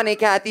think so, honey,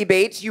 Kathy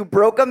Bates. You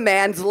broke a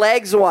man's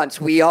legs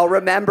once. We all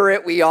remember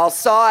it. We all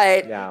saw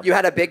it. Yeah. You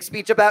had a big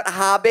speech about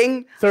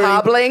hobbling.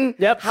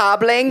 Yep.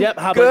 Hobbling.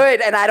 Hobbling.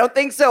 Good. And I don't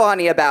think so,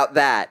 honey, about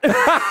that.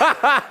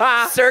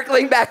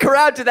 Circling back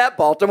around to that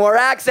Baltimore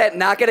accent.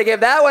 Not going to give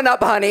that one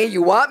up, honey.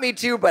 You want me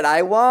to, but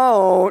I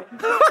won't.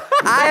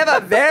 I have a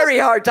very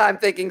hard time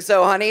thinking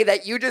so, honey,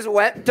 that you just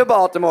went to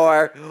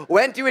Baltimore,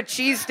 went to a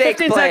cheesesteak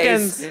 15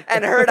 place, seconds.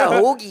 and heard a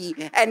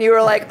hoagie, and you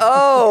were like,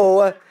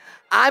 oh,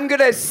 I'm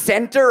gonna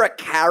center a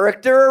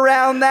character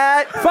around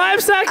that.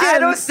 5 seconds. I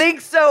don't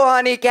think so,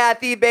 honey,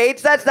 Kathy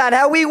Bates. That's not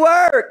how we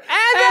work.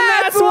 And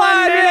that's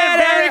 1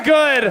 minute. Very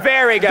good.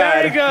 Very good.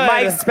 Very good.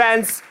 Mike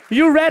Spence.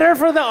 You read her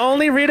for the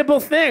only readable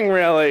thing,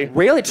 really.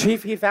 Really,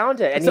 Chief, he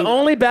found it. It's the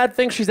only bad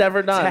thing she's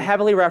ever done. To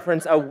heavily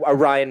reference a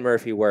Ryan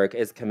Murphy work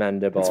is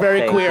commendable. It's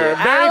very Thank queer. you.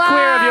 Very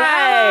queer of you.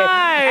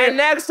 Ally! And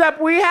next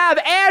up, we have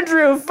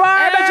Andrew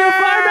Farmer. Andrew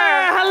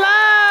Farmer,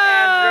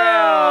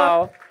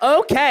 hello. Andrew.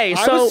 Okay,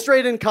 I so was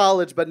straight in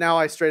college, but now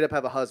I straight up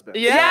have a husband.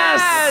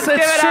 yes, give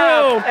it's it true.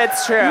 up.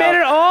 It's true. Made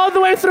it all the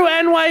way through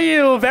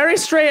NYU, very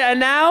straight, and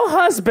now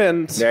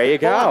husband. There you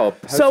go.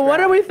 So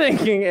what are we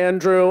thinking,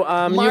 Andrew?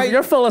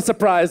 You're full of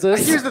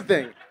surprises. Here's the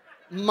thing.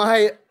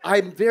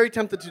 I'm very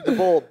tempted to do the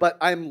bowl, but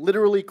I'm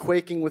literally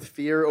quaking with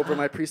fear over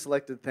my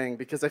pre-selected thing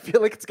because I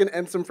feel like it's going to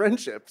end some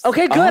friendships.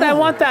 Okay, good. I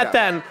want that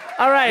then.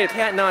 All right.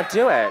 Can't not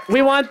do it.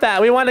 We want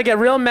that. We want to get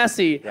real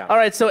messy. Yeah. All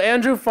right, so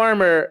Andrew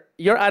Farmer,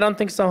 your I Don't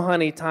Think So,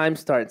 Honey time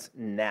starts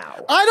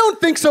now. I don't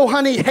think so,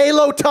 honey.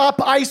 Halo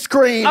Top ice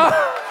cream. No,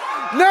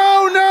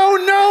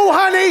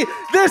 honey.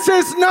 This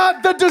is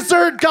not the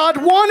dessert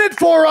God wanted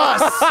for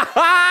us.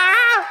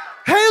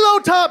 Halo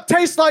Top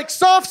tastes like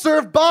soft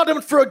serve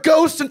bottomed for a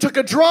ghost and took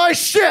a dry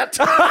shit.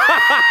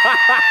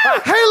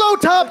 Halo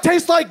Top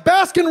tastes like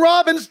Baskin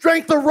Robbins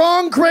drank the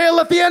wrong grail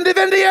at the end of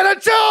Indiana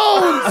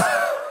Jones.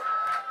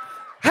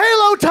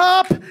 Halo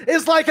Top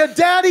is like a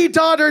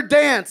daddy-daughter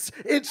dance.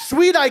 It's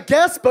sweet, I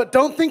guess, but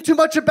don't think too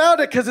much about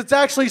it because it's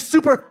actually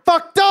super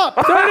fucked up.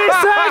 30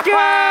 seconds!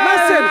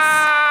 Listen,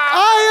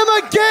 I am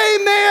a gay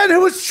man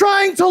who is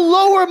trying to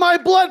lower my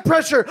blood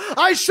pressure.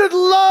 I should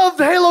love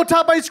Halo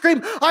Top ice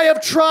cream. I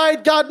have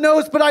tried, God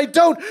knows, but I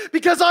don't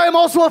because I am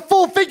also a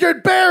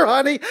full-figured bear,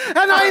 honey,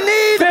 and I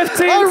need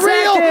 15 a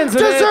real seconds,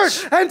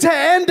 dessert. bitch. And to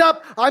end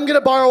up, I'm going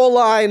to borrow a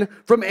line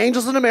from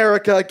Angels in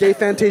America, Gay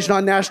Fantasia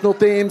on national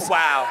themes.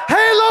 Wow.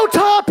 Halo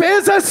Top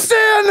is a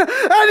sin,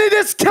 and it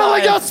is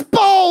killing us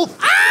both.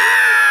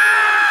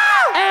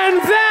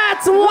 And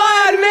that's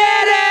 1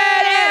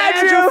 minute,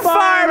 Andrew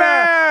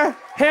Farmer.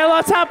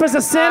 Halo Top is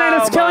a sin and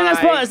it's killing us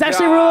both. It's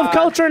actually rule of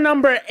culture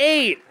number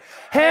 8.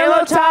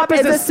 Halo Top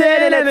is a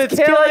sin and it's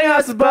killing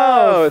us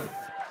both.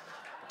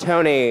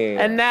 Tony.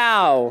 And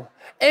now,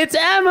 it's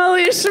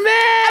Emily Schmidt!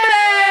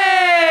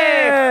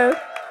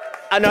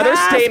 Another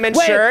statement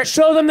shirt.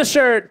 Show them the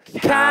shirt.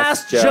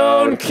 Cast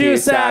Joan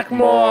Cusack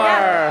more.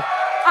 Yeah.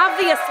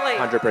 Obviously.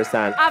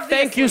 100%. Obviously.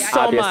 Thank you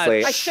so Obviously.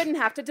 much. I shouldn't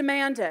have to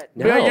demand it.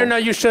 No.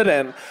 You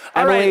shouldn't.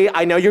 All Emily, right.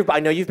 I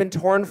know you've been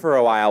torn for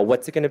a while.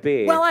 What's it going to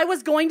be? Well, I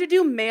was going to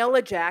do male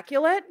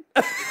ejaculate.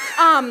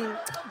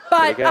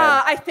 But good.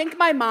 I think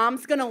my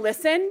mom's going to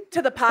listen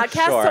to the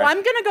podcast, Sure. so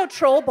I'm going to go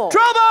troll bowl.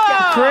 Troll bowl!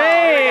 Yeah.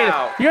 Great.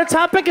 Wow. Your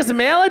topic is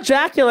male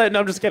ejaculate. No,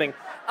 I'm just kidding.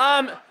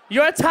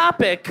 Your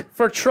topic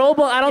for Troll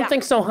Bowl, I don't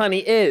think so,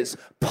 honey, is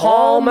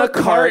Paul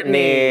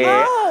McCartney.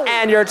 Oh.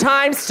 And your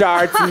time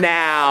starts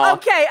now.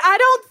 Okay, I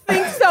don't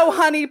think so,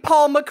 honey,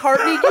 Paul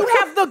McCartney. You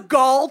have the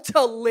gall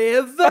to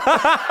live.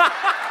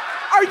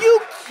 Are you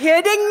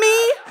kidding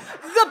me?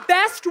 The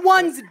best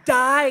ones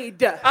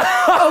died.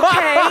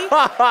 Okay?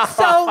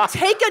 So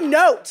take a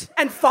note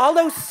and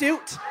follow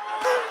suit.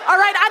 All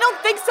right, I don't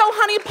think so,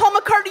 honey, Paul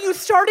McCartney. You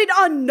started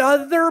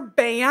another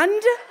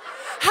band?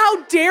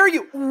 How dare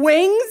you?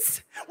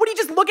 Wings? What do you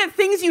just look at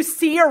things you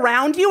see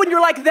around you and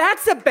you're like,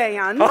 that's a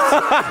band? No,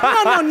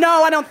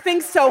 I don't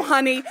think so,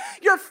 honey.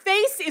 Your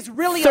face is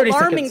really 30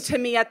 alarming seconds. to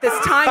me at this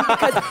time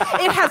because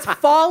it has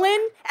fallen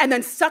and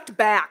then sucked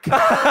back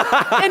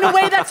in a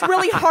way that's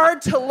really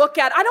hard to look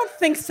at. I don't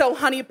think so,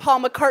 honey,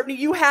 Paul McCartney.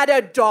 You had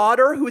a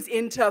daughter who's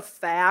into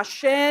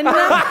fashion.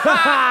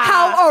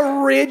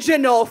 How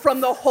original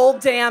from the whole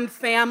damn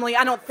family.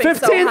 I don't think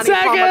so, 15 honey,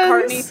 Paul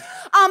seconds.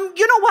 McCartney.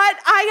 You know what?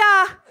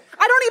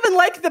 I don't even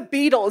like the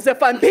Beatles,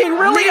 if I'm being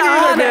really Me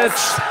neither,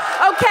 honest.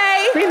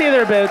 Okay? Me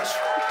neither, bitch.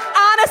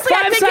 Honestly, 5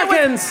 I think seconds.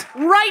 it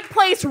was right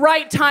place,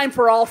 right time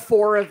for all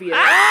 4 of you.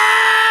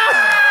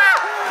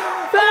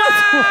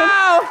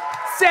 Wow!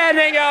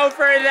 Standing O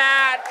for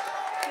that.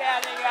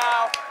 Standing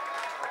O.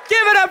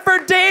 Give it up for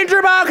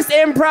Danger Box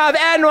Improv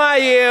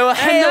NYU. And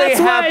Haley that's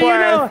why,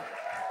 Hepworth.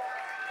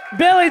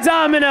 Billy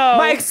Domino,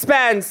 Mike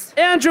Spence.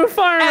 Andrew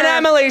Farmer, And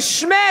Emily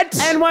Schmidt.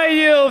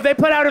 NYU. They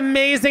put out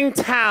amazing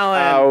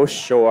talent. Oh,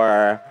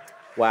 sure.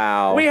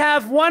 Wow. We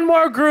have one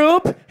more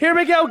group. Here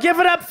we go. Give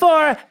it up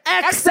for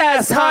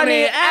Excess,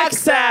 honey.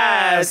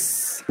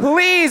 Excess.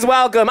 Please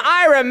welcome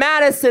Ira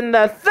Madison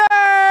III.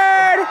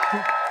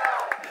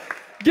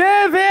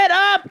 Give it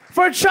up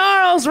for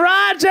Charles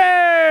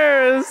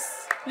Rogers.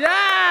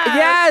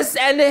 Yes,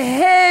 and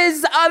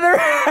his other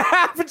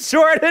half,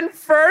 Jordan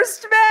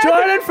Firstman.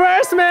 Jordan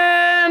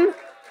Firstman.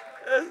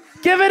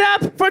 Give it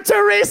up for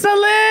Teresa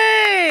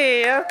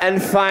Lee.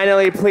 And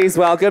finally, please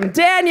welcome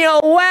Daniel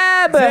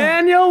Webb.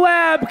 Daniel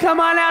Webb, come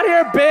on out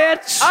here,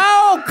 bitch.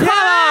 Oh, come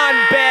on,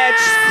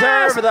 bitch.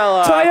 Serve the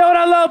love.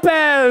 Toyota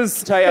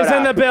Lopez Toyota. is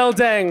in the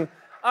building.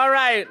 All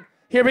right,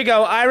 here we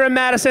go. Ira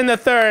Madison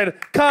III,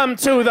 come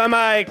to the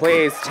mic.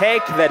 Please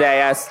take the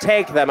dais,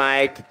 take the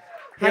mic.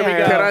 Here we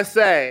go. Can I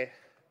say?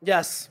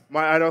 Yes.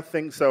 My I don't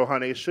think so,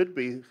 honey, should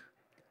be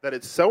that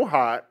it's so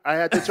hot, I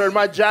had to turn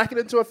my jacket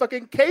into a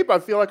fucking cape. I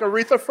feel like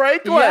Aretha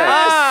Franklin.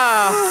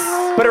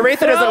 Yes. But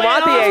Aretha doesn't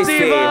want the AC.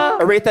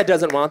 Aretha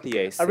doesn't want the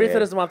AC. Aretha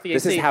doesn't want the AC.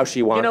 This is how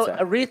she wants it.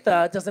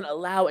 Aretha doesn't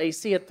allow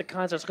AC at the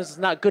concerts because it's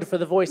not good for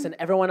the voice, and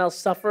everyone else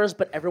suffers,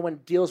 but everyone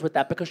deals with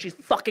that because she's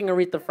fucking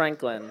Aretha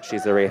Franklin.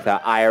 She's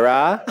Aretha.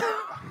 Ira.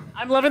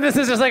 I'm loving this.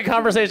 This is just like a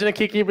conversation, a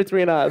kiki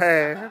between us.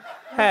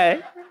 Hey.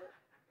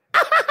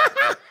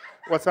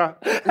 What's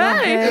up?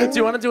 Hey. Do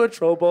you want to do a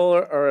troll bowl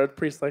or a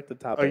pre-selected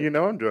topic? Oh, you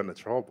know I'm doing the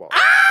troll bowl.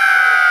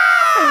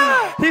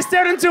 He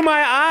stared into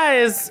my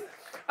eyes.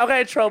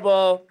 Okay, troll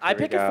bowl. I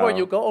pick it for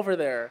you. Go over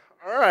there.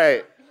 All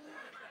right.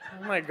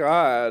 Oh my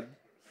god.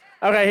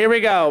 Okay, here we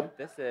go.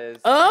 This is...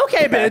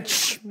 Okay,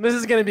 bitch. This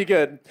is gonna be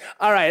good.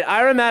 All right,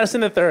 Ira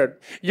Madison III.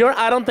 Your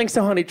I Don't Think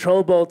So Honey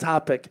troll bowl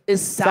topic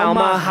is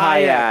Salma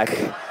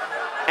Hayek.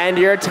 And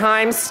your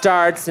time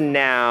starts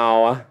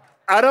now.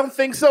 I don't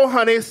think so,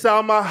 honey,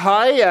 Salma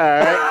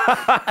Hayek.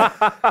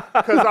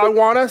 Because I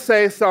want to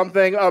say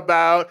something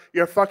about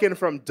your fucking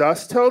From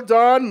Dusk Till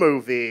Dawn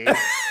movie.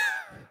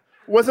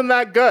 Wasn't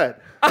that good?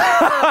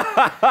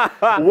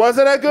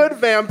 Wasn't a good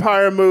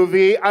vampire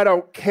movie. I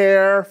don't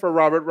care for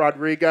Robert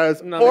Rodriguez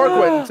or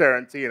Quentin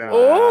Tarantino.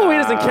 Oh, he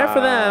doesn't care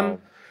for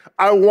them.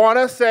 I want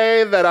to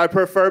say that I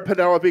prefer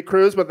Penelope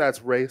Cruz, but that's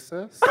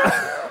racist.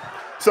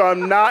 So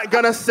I'm not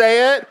going to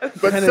say it,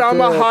 but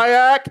Salma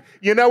Hayek,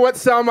 you know what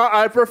Salma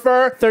I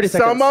prefer? 30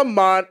 seconds. Selma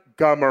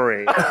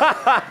Montgomery.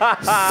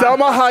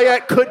 Salma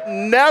Hayek could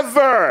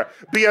never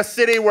be a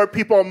city where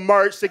people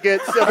march to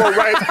get civil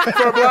rights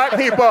for black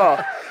people.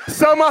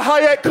 Salma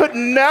Hayek could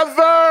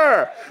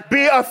never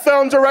be a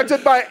film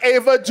directed by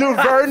Ava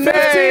DuVernay.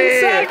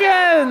 15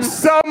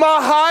 seconds. Salma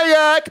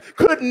Hayek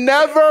could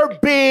never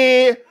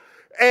be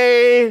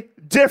a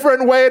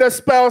different way to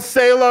spell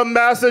Salem,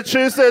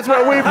 Massachusetts,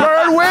 where we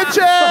burn witches.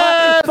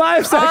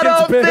 5 seconds, I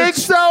don't bitch. think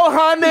so,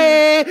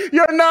 honey.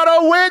 You're not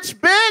a witch,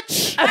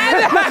 bitch.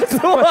 And that's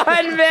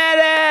 1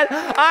 minute.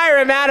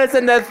 Ira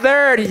Madison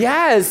III.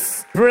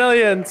 Yes.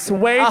 Brilliant.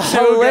 Way to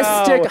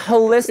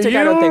holistic. You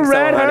I don't think so,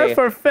 read honey. her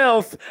for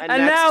filth. And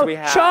next now we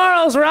have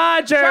Charles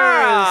Rogers.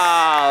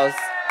 Charles.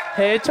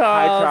 Hey,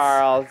 Charles. Hi,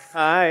 Charles.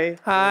 Hi.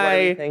 What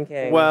are you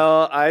thinking?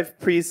 Well, I've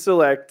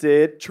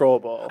pre-selected Troll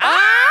Bowl.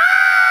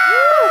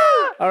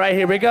 All right,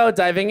 here we go.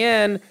 Diving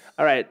in.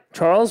 All right,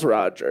 Charles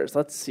Rogers.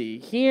 Let's see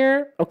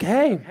here.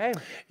 Okay.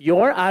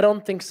 Your I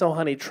Don't Think So,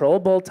 Honey troll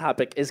bowl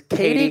topic is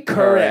Katie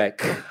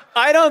Couric.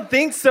 I don't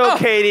think so,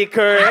 Katie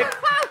Couric.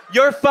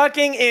 You're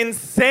fucking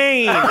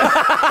insane.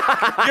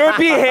 Your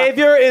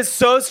behavior is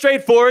so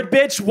straightforward,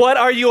 bitch. What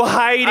are you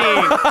hiding?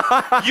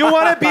 You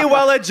want to be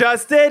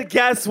well-adjusted?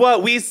 Guess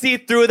what? We see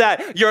through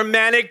that. You're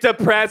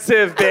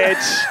manic-depressive,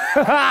 bitch.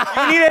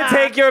 You need to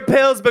take your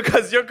pills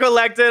because you're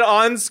collected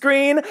on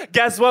screen.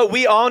 Guess what?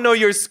 We all know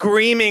you're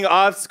screaming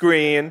off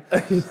screen.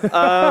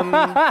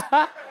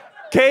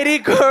 Katie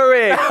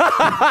Couric.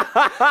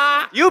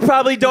 You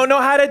probably don't know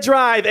how to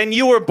drive, and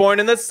you were born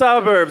in the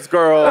suburbs,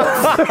 girl.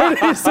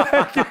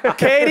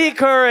 Katie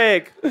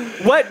Couric.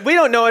 What? We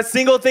don't know a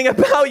single thing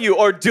about you,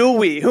 or do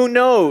we? Who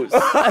knows?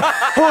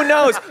 Who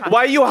knows?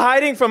 Why are you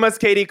hiding from us,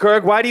 Katie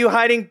Couric? Why are you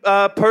hiding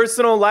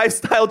personal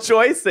lifestyle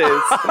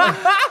choices?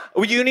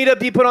 You need to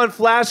be put on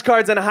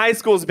flashcards in high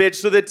schools, bitch,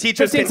 so the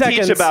teachers can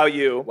teach about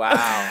you.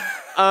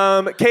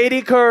 Wow.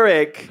 Katie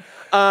Couric.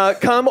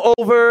 Come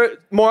over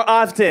more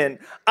often.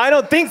 I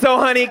don't think so,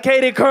 honey.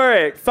 Katie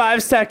Couric.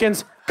 5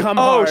 seconds. Come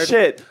hard. hard. Oh,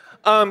 shit.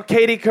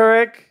 Katie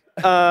Couric.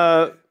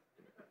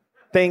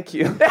 Thank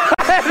you.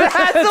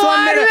 That's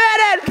 1 minute.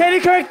 Katie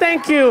Couric,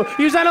 thank you.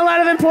 You've done a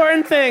lot of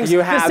important things. You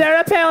have. The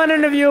Sarah Palin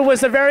interview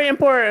was very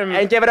important.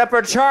 And give it up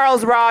for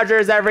Charles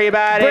Rogers,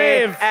 everybody.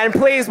 Brave. And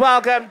please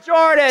welcome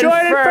Jordan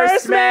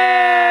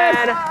Firstman.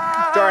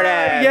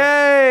 Jordan.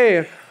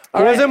 Yay.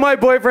 Wasn't my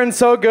boyfriend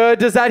so good?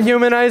 Does that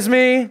humanize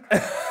me?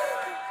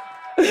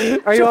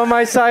 Are you on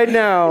my side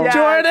now?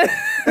 Jordan,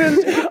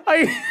 are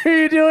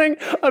you doing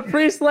a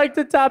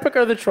pre-selected topic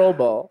or the troll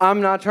bowl?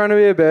 I'm not trying to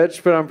be a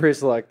bitch, but I'm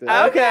pre-selected.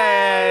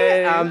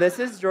 Okay. This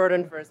is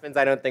Jordan Firstman's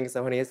I Don't Think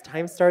So, honey. His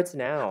time starts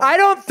now. I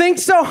don't think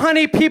so,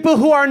 honey. People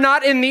who are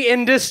not in the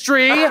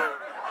industry.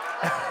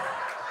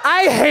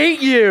 I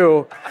hate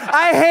you.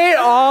 I hate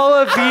all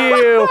of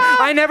you.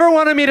 I never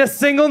want to meet a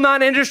single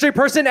non-industry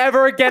person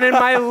ever again in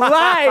my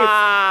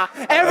life.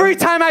 Every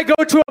time I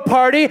go to a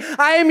party,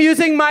 I am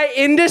using my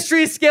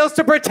industry skills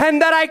to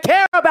pretend that I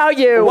care about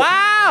you.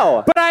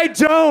 Wow. But I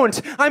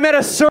don't. I met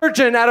a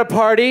surgeon at a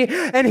party,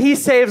 and he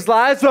saves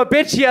lives, but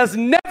bitch, he has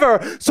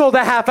never sold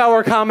a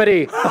half-hour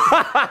comedy.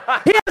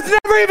 He has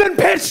never even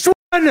pitched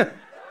one.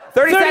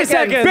 30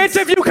 seconds. Bitch,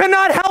 if you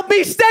cannot help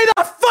me, stay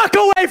the fuck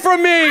away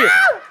from me.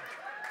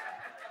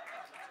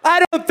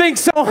 I don't think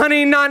so,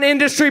 honey,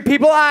 non-industry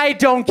people. I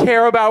don't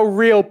care about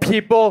real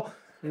people.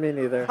 Me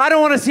neither. I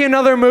don't want to see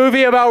another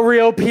movie about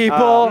real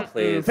people.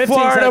 Please. 15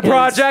 Florida seconds.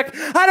 Project.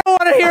 I don't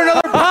want to hear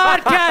another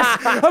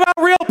podcast about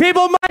real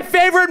people. My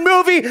favorite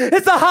movie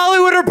is the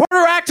Hollywood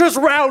Reporter Actress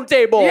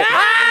Roundtable.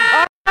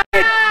 Yeah!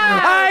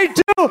 I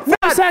do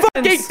not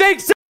fucking think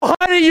so,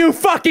 honey, you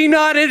fucking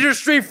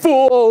non-industry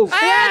fools.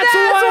 That's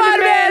 1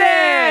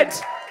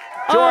 minute.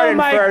 Jordan Oh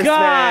my Firstman,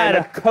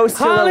 God.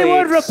 Coastal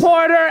Hollywood Elite.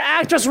 Reporter,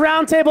 Actress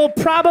Roundtable,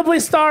 probably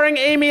starring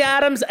Amy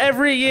Adams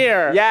every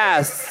year.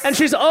 Yes. And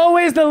she's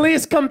always the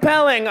least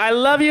compelling. I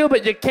love you,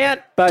 but you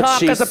can't But talk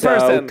she's as a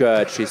person. so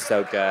good. She's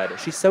so good.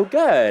 She's so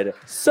good.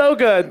 So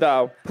good,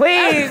 though.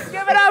 Please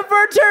give it up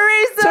for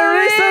Teresa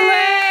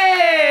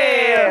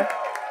Lee.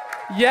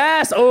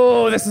 Yes.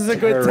 Oh, this is a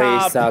good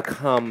top. Teresa,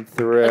 come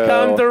through.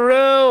 Come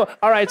through.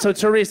 All right, so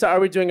Teresa, are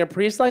we doing a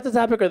pre-selected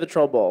topic or the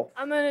troll bowl?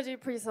 I'm gonna do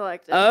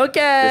pre-selected.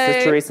 Okay. This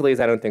is Teresa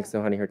Lee's I Don't Think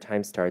So, Honey. Her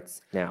time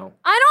starts now.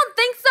 I don't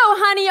think so,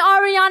 honey.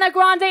 Ariana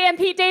Grande and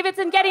Pete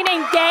Davidson getting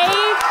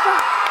engaged.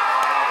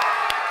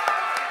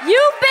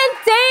 You've been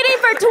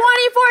dating for 24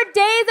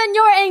 days and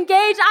you're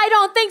engaged. I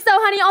don't think so,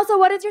 honey. Also,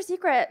 what is your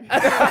secret?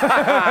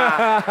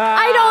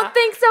 I don't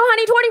think so,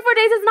 honey. 24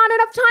 days is not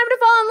enough time to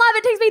fall in love.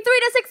 It takes me 3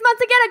 to 6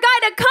 months to get a guy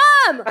to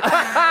come.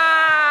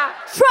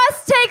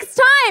 Trust takes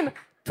time. 24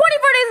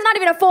 days is not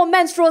even a full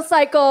menstrual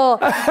cycle.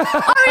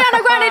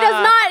 Ariana Grande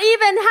has not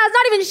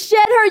even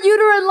shed her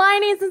uterine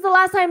lining since the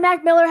last time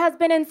Mac Miller has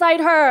been inside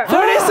her. 30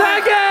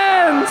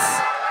 seconds!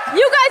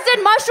 You guys did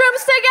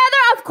mushrooms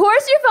together? Of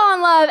course you fell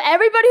in love.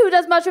 Everybody who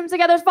does mushrooms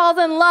together falls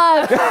in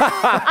love.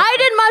 I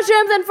did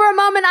mushrooms and for a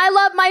moment I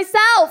loved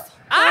myself.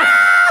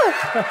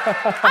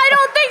 I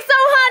don't think so,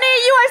 honey.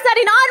 You are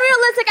setting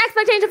unrealistic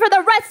expectations for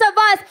the rest of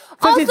us.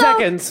 15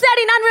 seconds.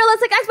 Setting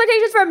unrealistic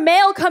expectations for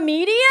male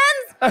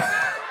comedians.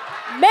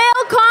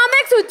 Male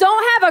comics who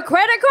don't have a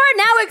credit card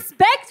now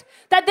expect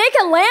that they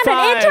can land 5.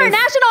 an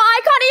international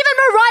icon. Even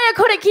Mariah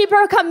couldn't keep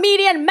her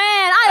comedian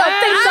man. I don't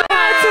think so.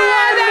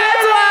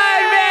 That's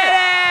 1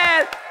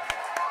 minute.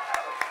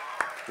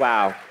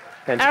 Wow.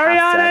 Fantastic.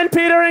 Ariana and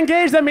Peter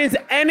engaged. That means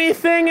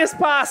anything is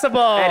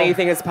possible.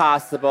 Anything is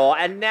possible.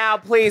 And now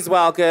please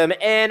welcome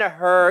in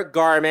her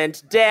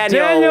garment,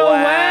 Daniel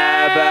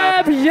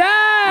Webb.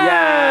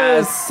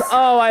 Yes.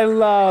 Oh, I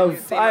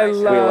love.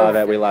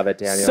 We love it,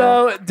 Daniel.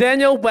 So,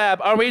 Daniel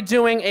Webb, are we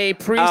doing a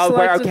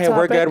pre-selected okay,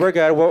 topic? we're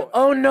good.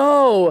 Oh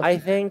no. I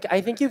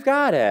think you've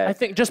got it. I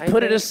think just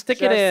put it, just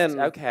stick it in.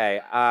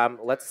 Okay.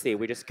 Let's see.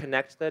 We just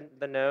connect the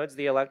nodes,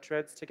 the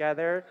electrodes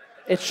together.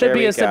 It should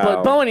be a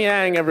simple Bowen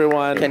Yang,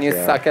 everyone. Can you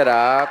suck it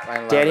up?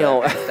 I love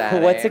Daniel,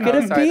 it. what's it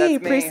gonna be? That's me.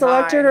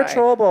 Pre-selected Hi, or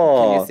troll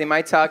bowl? Can you see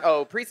my tuck?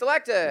 Oh,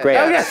 pre-selected. Great.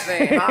 Yeah, Okay. that's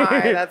me.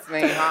 Hi, that's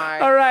me.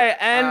 Hi. All right,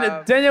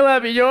 and Daniel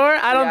Webb, your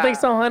I don't think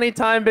so, honey.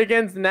 Time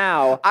begins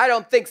now. I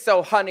don't think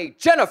so, honey.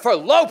 Jennifer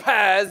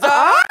Lopez.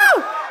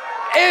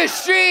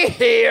 Is she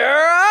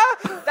here?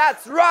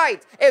 That's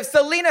right. If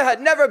Selena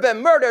had never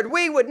been murdered,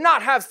 we would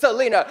not have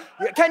Selena.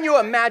 Can you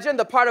imagine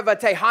the part of a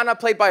Tejana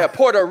played by a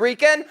Puerto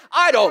Rican?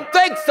 I don't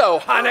think so,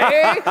 honey.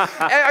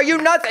 Are you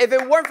nuts? If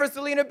it weren't for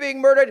Selena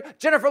being murdered,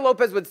 Jennifer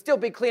Lopez would still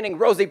be cleaning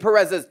Rosie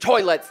Perez's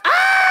toilets.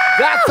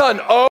 That's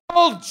an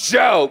old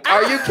joke.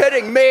 Are you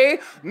kidding me?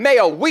 Me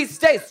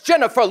oísteis,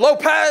 Jennifer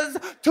Lopez.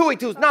 Tú y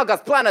tus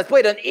nalgas planas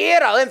pueden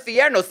ir al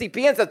infierno si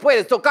piensas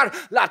puedes tocar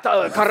la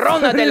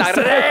corona de la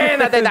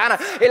reina de Dana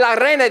y la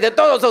reina de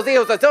todos los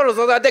hijos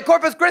de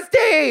Corpus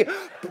Christi.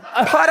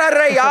 Para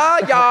real,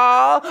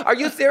 y'all. Are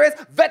you serious?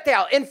 Vete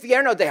al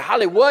infierno de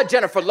Hollywood,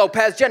 Jennifer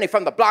Lopez, Jenny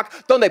from the block,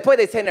 donde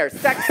puedes tener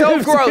sexo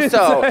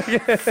grosso.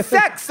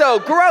 Sexo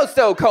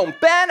grosso con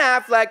Ben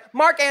Affleck,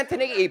 Mark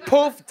Anthony y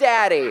Puff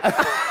Daddy.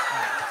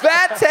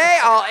 Vete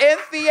al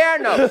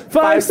infierno.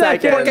 5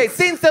 seconds. Porque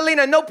sin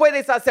Selena no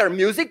puedes hacer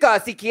música.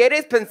 Si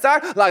quieres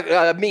pensar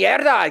la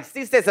mierda,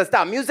 hiciste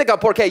esta música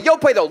porque yo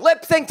puedo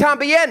lip sync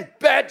también,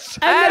 bitch.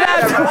 And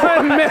that's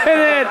 1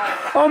 minute.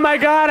 Oh my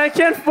God, I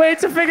can't wait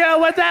to figure out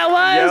what that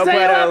was. Yo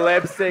Daniel puedo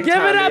Webb, lip sync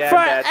give it up también, for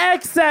bitch.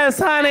 Excess,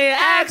 honey.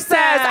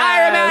 Excess.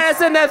 Ira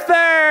Madison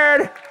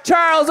III,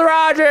 Charles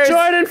Rogers,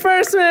 Jordan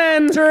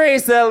Firstman,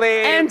 Teresa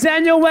Lee, and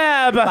Daniel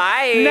Webb.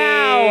 Bye.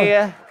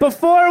 Now,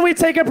 before we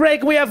take a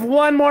break, we have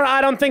one more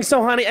I Don't Think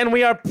So, Honey, and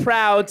we are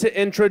proud to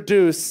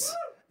introduce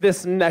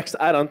this next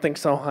I Don't Think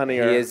So, Honey.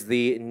 He is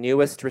the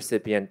newest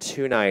recipient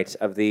tonight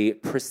of the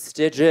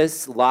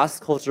prestigious Las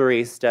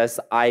Culturistas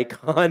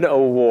Icon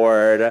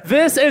Award.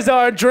 This is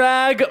our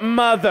drag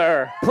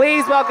mother.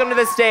 Please welcome to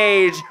the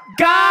stage,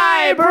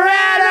 Guy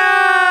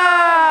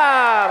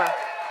Branum!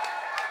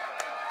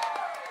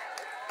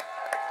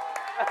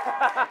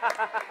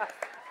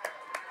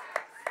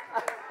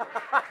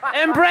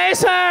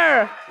 Embrace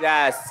her.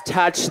 Yes,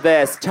 touch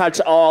this.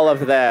 Touch all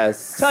of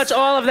this. Touch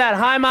all of that.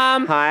 Hi,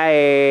 Mom.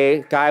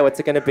 Hi. Guy, what's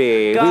it going to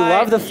be? Guy, we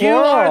love the floral.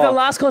 You are the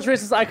Las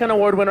Culturistas Icon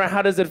Award winner.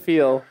 How does it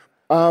feel?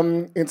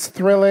 It's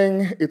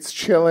thrilling, it's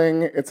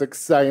chilling, it's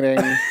exciting.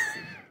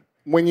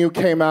 When you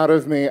came out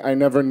of me, I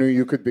never knew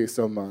you could be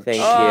so much. Thank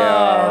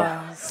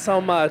you. So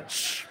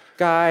much.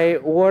 Guy,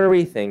 what are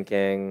we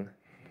thinking?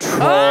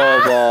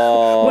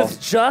 Trouble.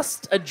 With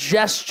just a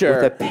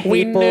gesture. With a papal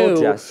we knew.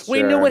 gesture.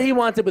 We knew what he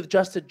wanted with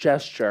just a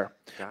gesture.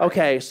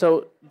 Okay,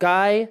 so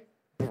Guy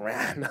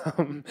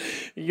Branum,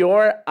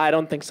 your I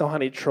don't think so,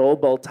 honey, Troll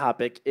Bowl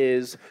topic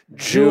is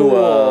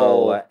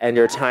Jewel. And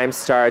your time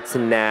starts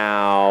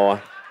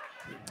now.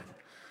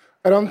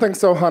 I don't think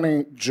so,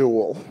 honey.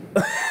 Jewel.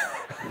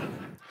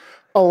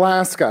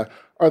 Alaska.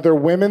 Are there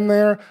women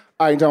there?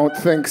 I don't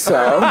think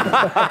so.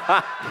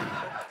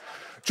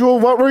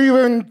 Jewel, what were you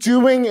even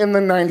doing in the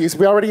 90s?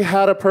 We already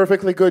had a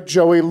perfectly good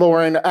Joey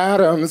Lauren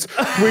Adams.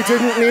 We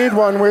didn't need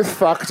one with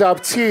fucked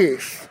up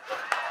teeth.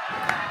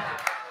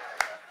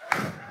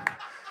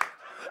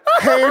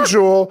 Hey,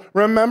 Jewel,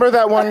 remember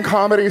that one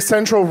Comedy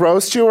Central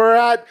roast you were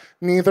at?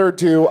 Neither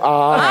do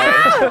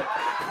I.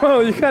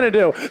 Well, you kind of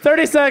do.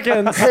 30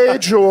 seconds. Hey,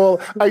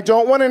 Jewel, I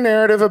don't want a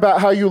narrative about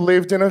how you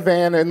lived in a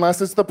van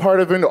unless it's the part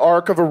of an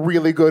arc of a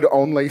really good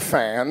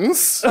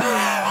OnlyFans.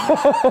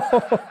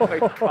 Oh, my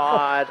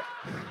God.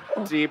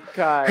 Deep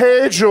cut.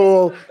 Hey,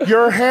 Jewel,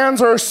 your hands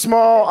are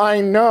small,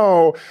 I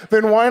know.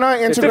 Then why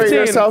not integrate 15.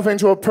 yourself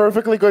into a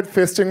perfectly good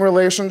fisting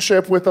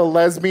relationship with a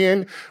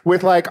lesbian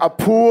with like a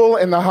pool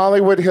in the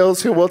Hollywood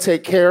Hills who will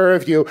take care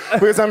of you?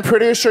 Because I'm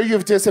pretty sure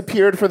you've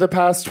disappeared for the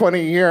past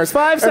 20 years.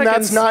 5 and seconds.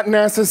 that's not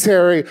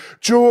necessary.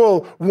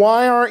 Jewel,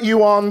 why aren't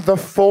you on the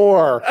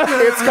 4?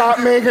 It's got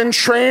Meghan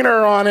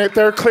Trainor on it.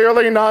 They're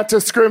clearly not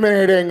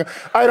discriminating.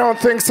 I don't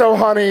think so,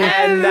 honey.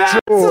 And that's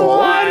Jewel.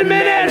 1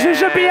 minute. She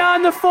should be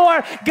on the 4.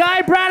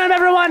 Guy Branum,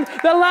 everyone,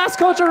 the Las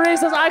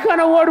Culturistas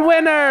Icon Award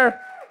winner.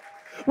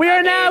 We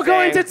are now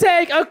going to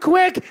take a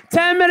quick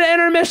 10-minute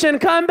intermission.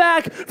 Come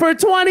back for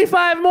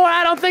 25 more.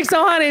 I don't think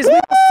so, honeys.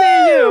 We'll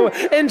see you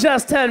in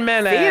just 10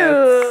 minutes. See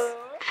you.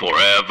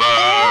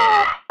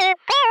 Forever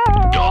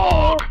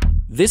Dog.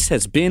 This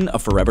has been a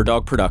Forever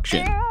Dog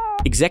production.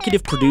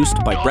 Executive produced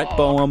by Brett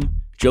Boehm,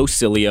 Joe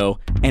Cilio,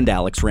 and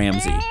Alex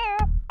Ramsey.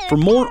 For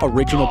more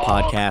original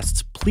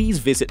podcasts, please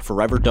visit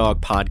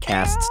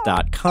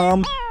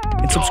foreverdogpodcasts.com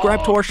and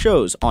subscribe to our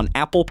shows on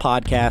Apple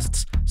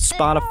Podcasts,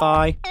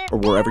 Spotify, or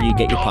wherever you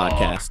get your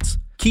podcasts.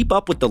 Keep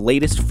up with the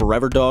latest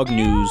Forever Dog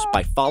news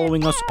by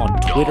following us on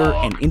Twitter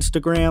and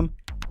Instagram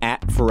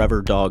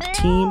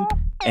 @ForeverDogTeam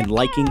and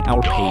liking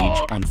our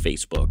page on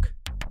Facebook.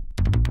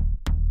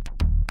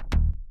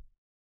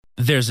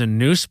 There's a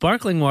new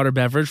sparkling water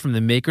beverage from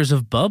the makers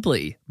of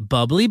Bubbly,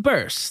 Bubbly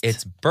Burst.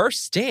 It's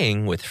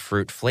bursting with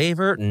fruit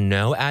flavor,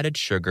 no added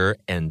sugar,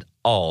 and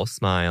all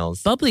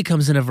smiles. Bubbly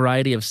comes in a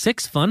variety of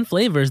 6 fun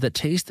flavors that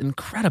taste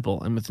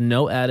incredible, and with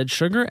no added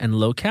sugar and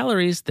low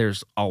calories,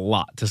 there's a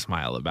lot to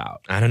smile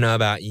about. I don't know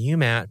about you,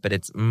 Matt, but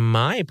it's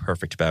my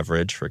perfect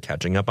beverage for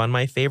catching up on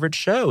my favorite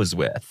shows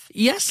with.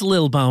 Yes,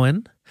 Lil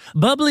Bowen.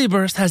 Bubbly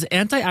Burst has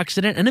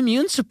antioxidant and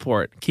immune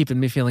support, keeping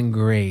me feeling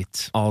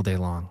great all day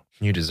long.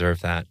 You deserve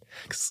that.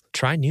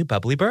 Try new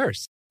Bubbly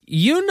Burst.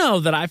 You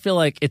know that I feel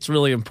like it's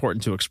really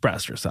important to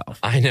express yourself.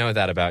 I know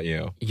that about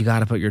you. You got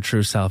to put your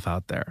true self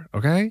out there,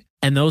 okay?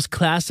 And those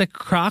classic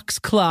Crocs,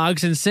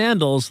 clogs, and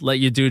sandals let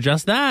you do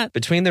just that.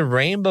 Between the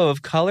rainbow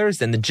of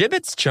colors and the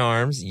gibbets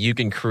charms, you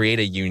can create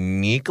a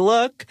unique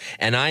look.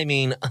 And I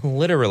mean,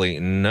 literally,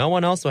 no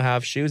one else will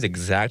have shoes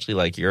exactly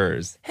like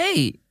yours.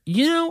 Hey,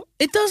 you know,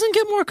 it doesn't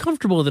get more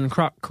comfortable than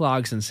Croc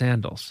clogs and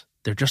sandals.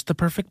 They're just the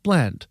perfect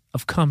blend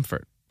of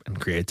comfort and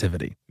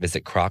creativity.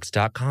 Visit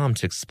Crocs.com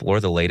to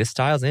explore the latest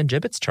styles and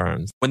gibbets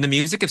charms. When the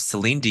music of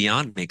Celine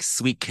Dion makes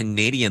sweet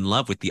Canadian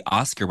love with the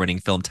Oscar-winning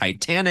film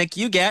Titanic,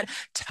 you get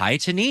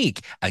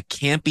Titanic, a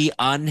campy,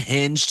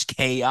 unhinged,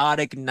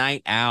 chaotic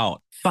night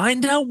out.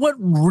 Find out what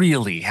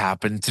really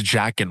happened to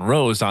Jack and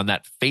Rose on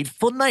that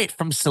fateful night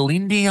from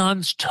Celine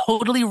Dion's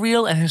totally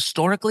real and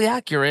historically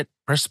accurate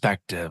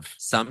perspective.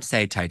 Some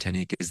say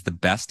Titanic is the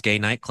best gay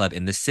nightclub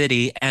in the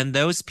city, and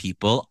those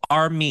people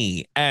are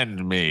me.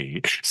 And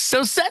me.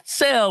 So set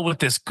sail with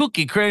this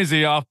kooky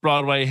crazy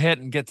off-Broadway hit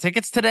and get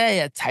tickets today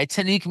at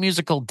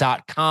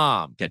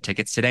TitanicMusical.com. Get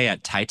tickets today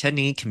at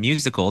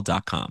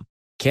TitanicMusical.com.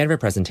 Canva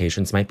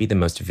presentations might be the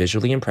most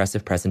visually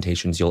impressive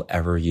presentations you'll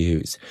ever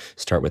use.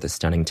 Start with a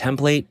stunning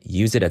template,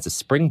 use it as a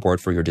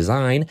springboard for your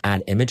design,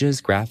 add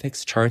images,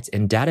 graphics, charts,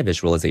 and data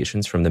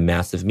visualizations from the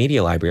massive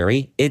media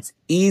library. It's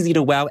easy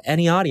to wow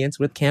any audience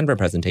with Canva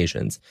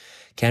presentations.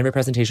 Canva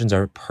presentations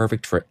are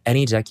perfect for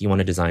any deck you want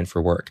to design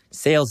for work.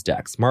 Sales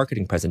decks,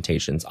 marketing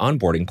presentations,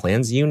 onboarding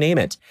plans, you name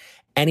it.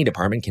 Any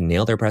department can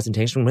nail their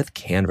presentation with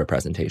Canva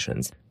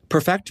presentations.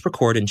 Perfect,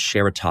 record, and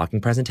share a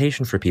talking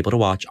presentation for people to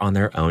watch on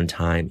their own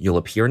time. You'll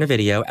appear in a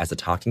video as a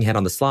talking head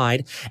on the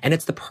slide, and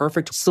it's the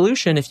perfect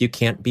solution if you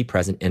can't be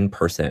present in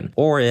person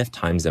or if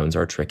time zones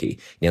are tricky.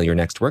 Nail your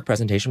next work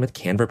presentation with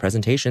Canva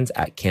presentations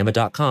at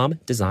canva.com,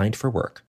 designed for work.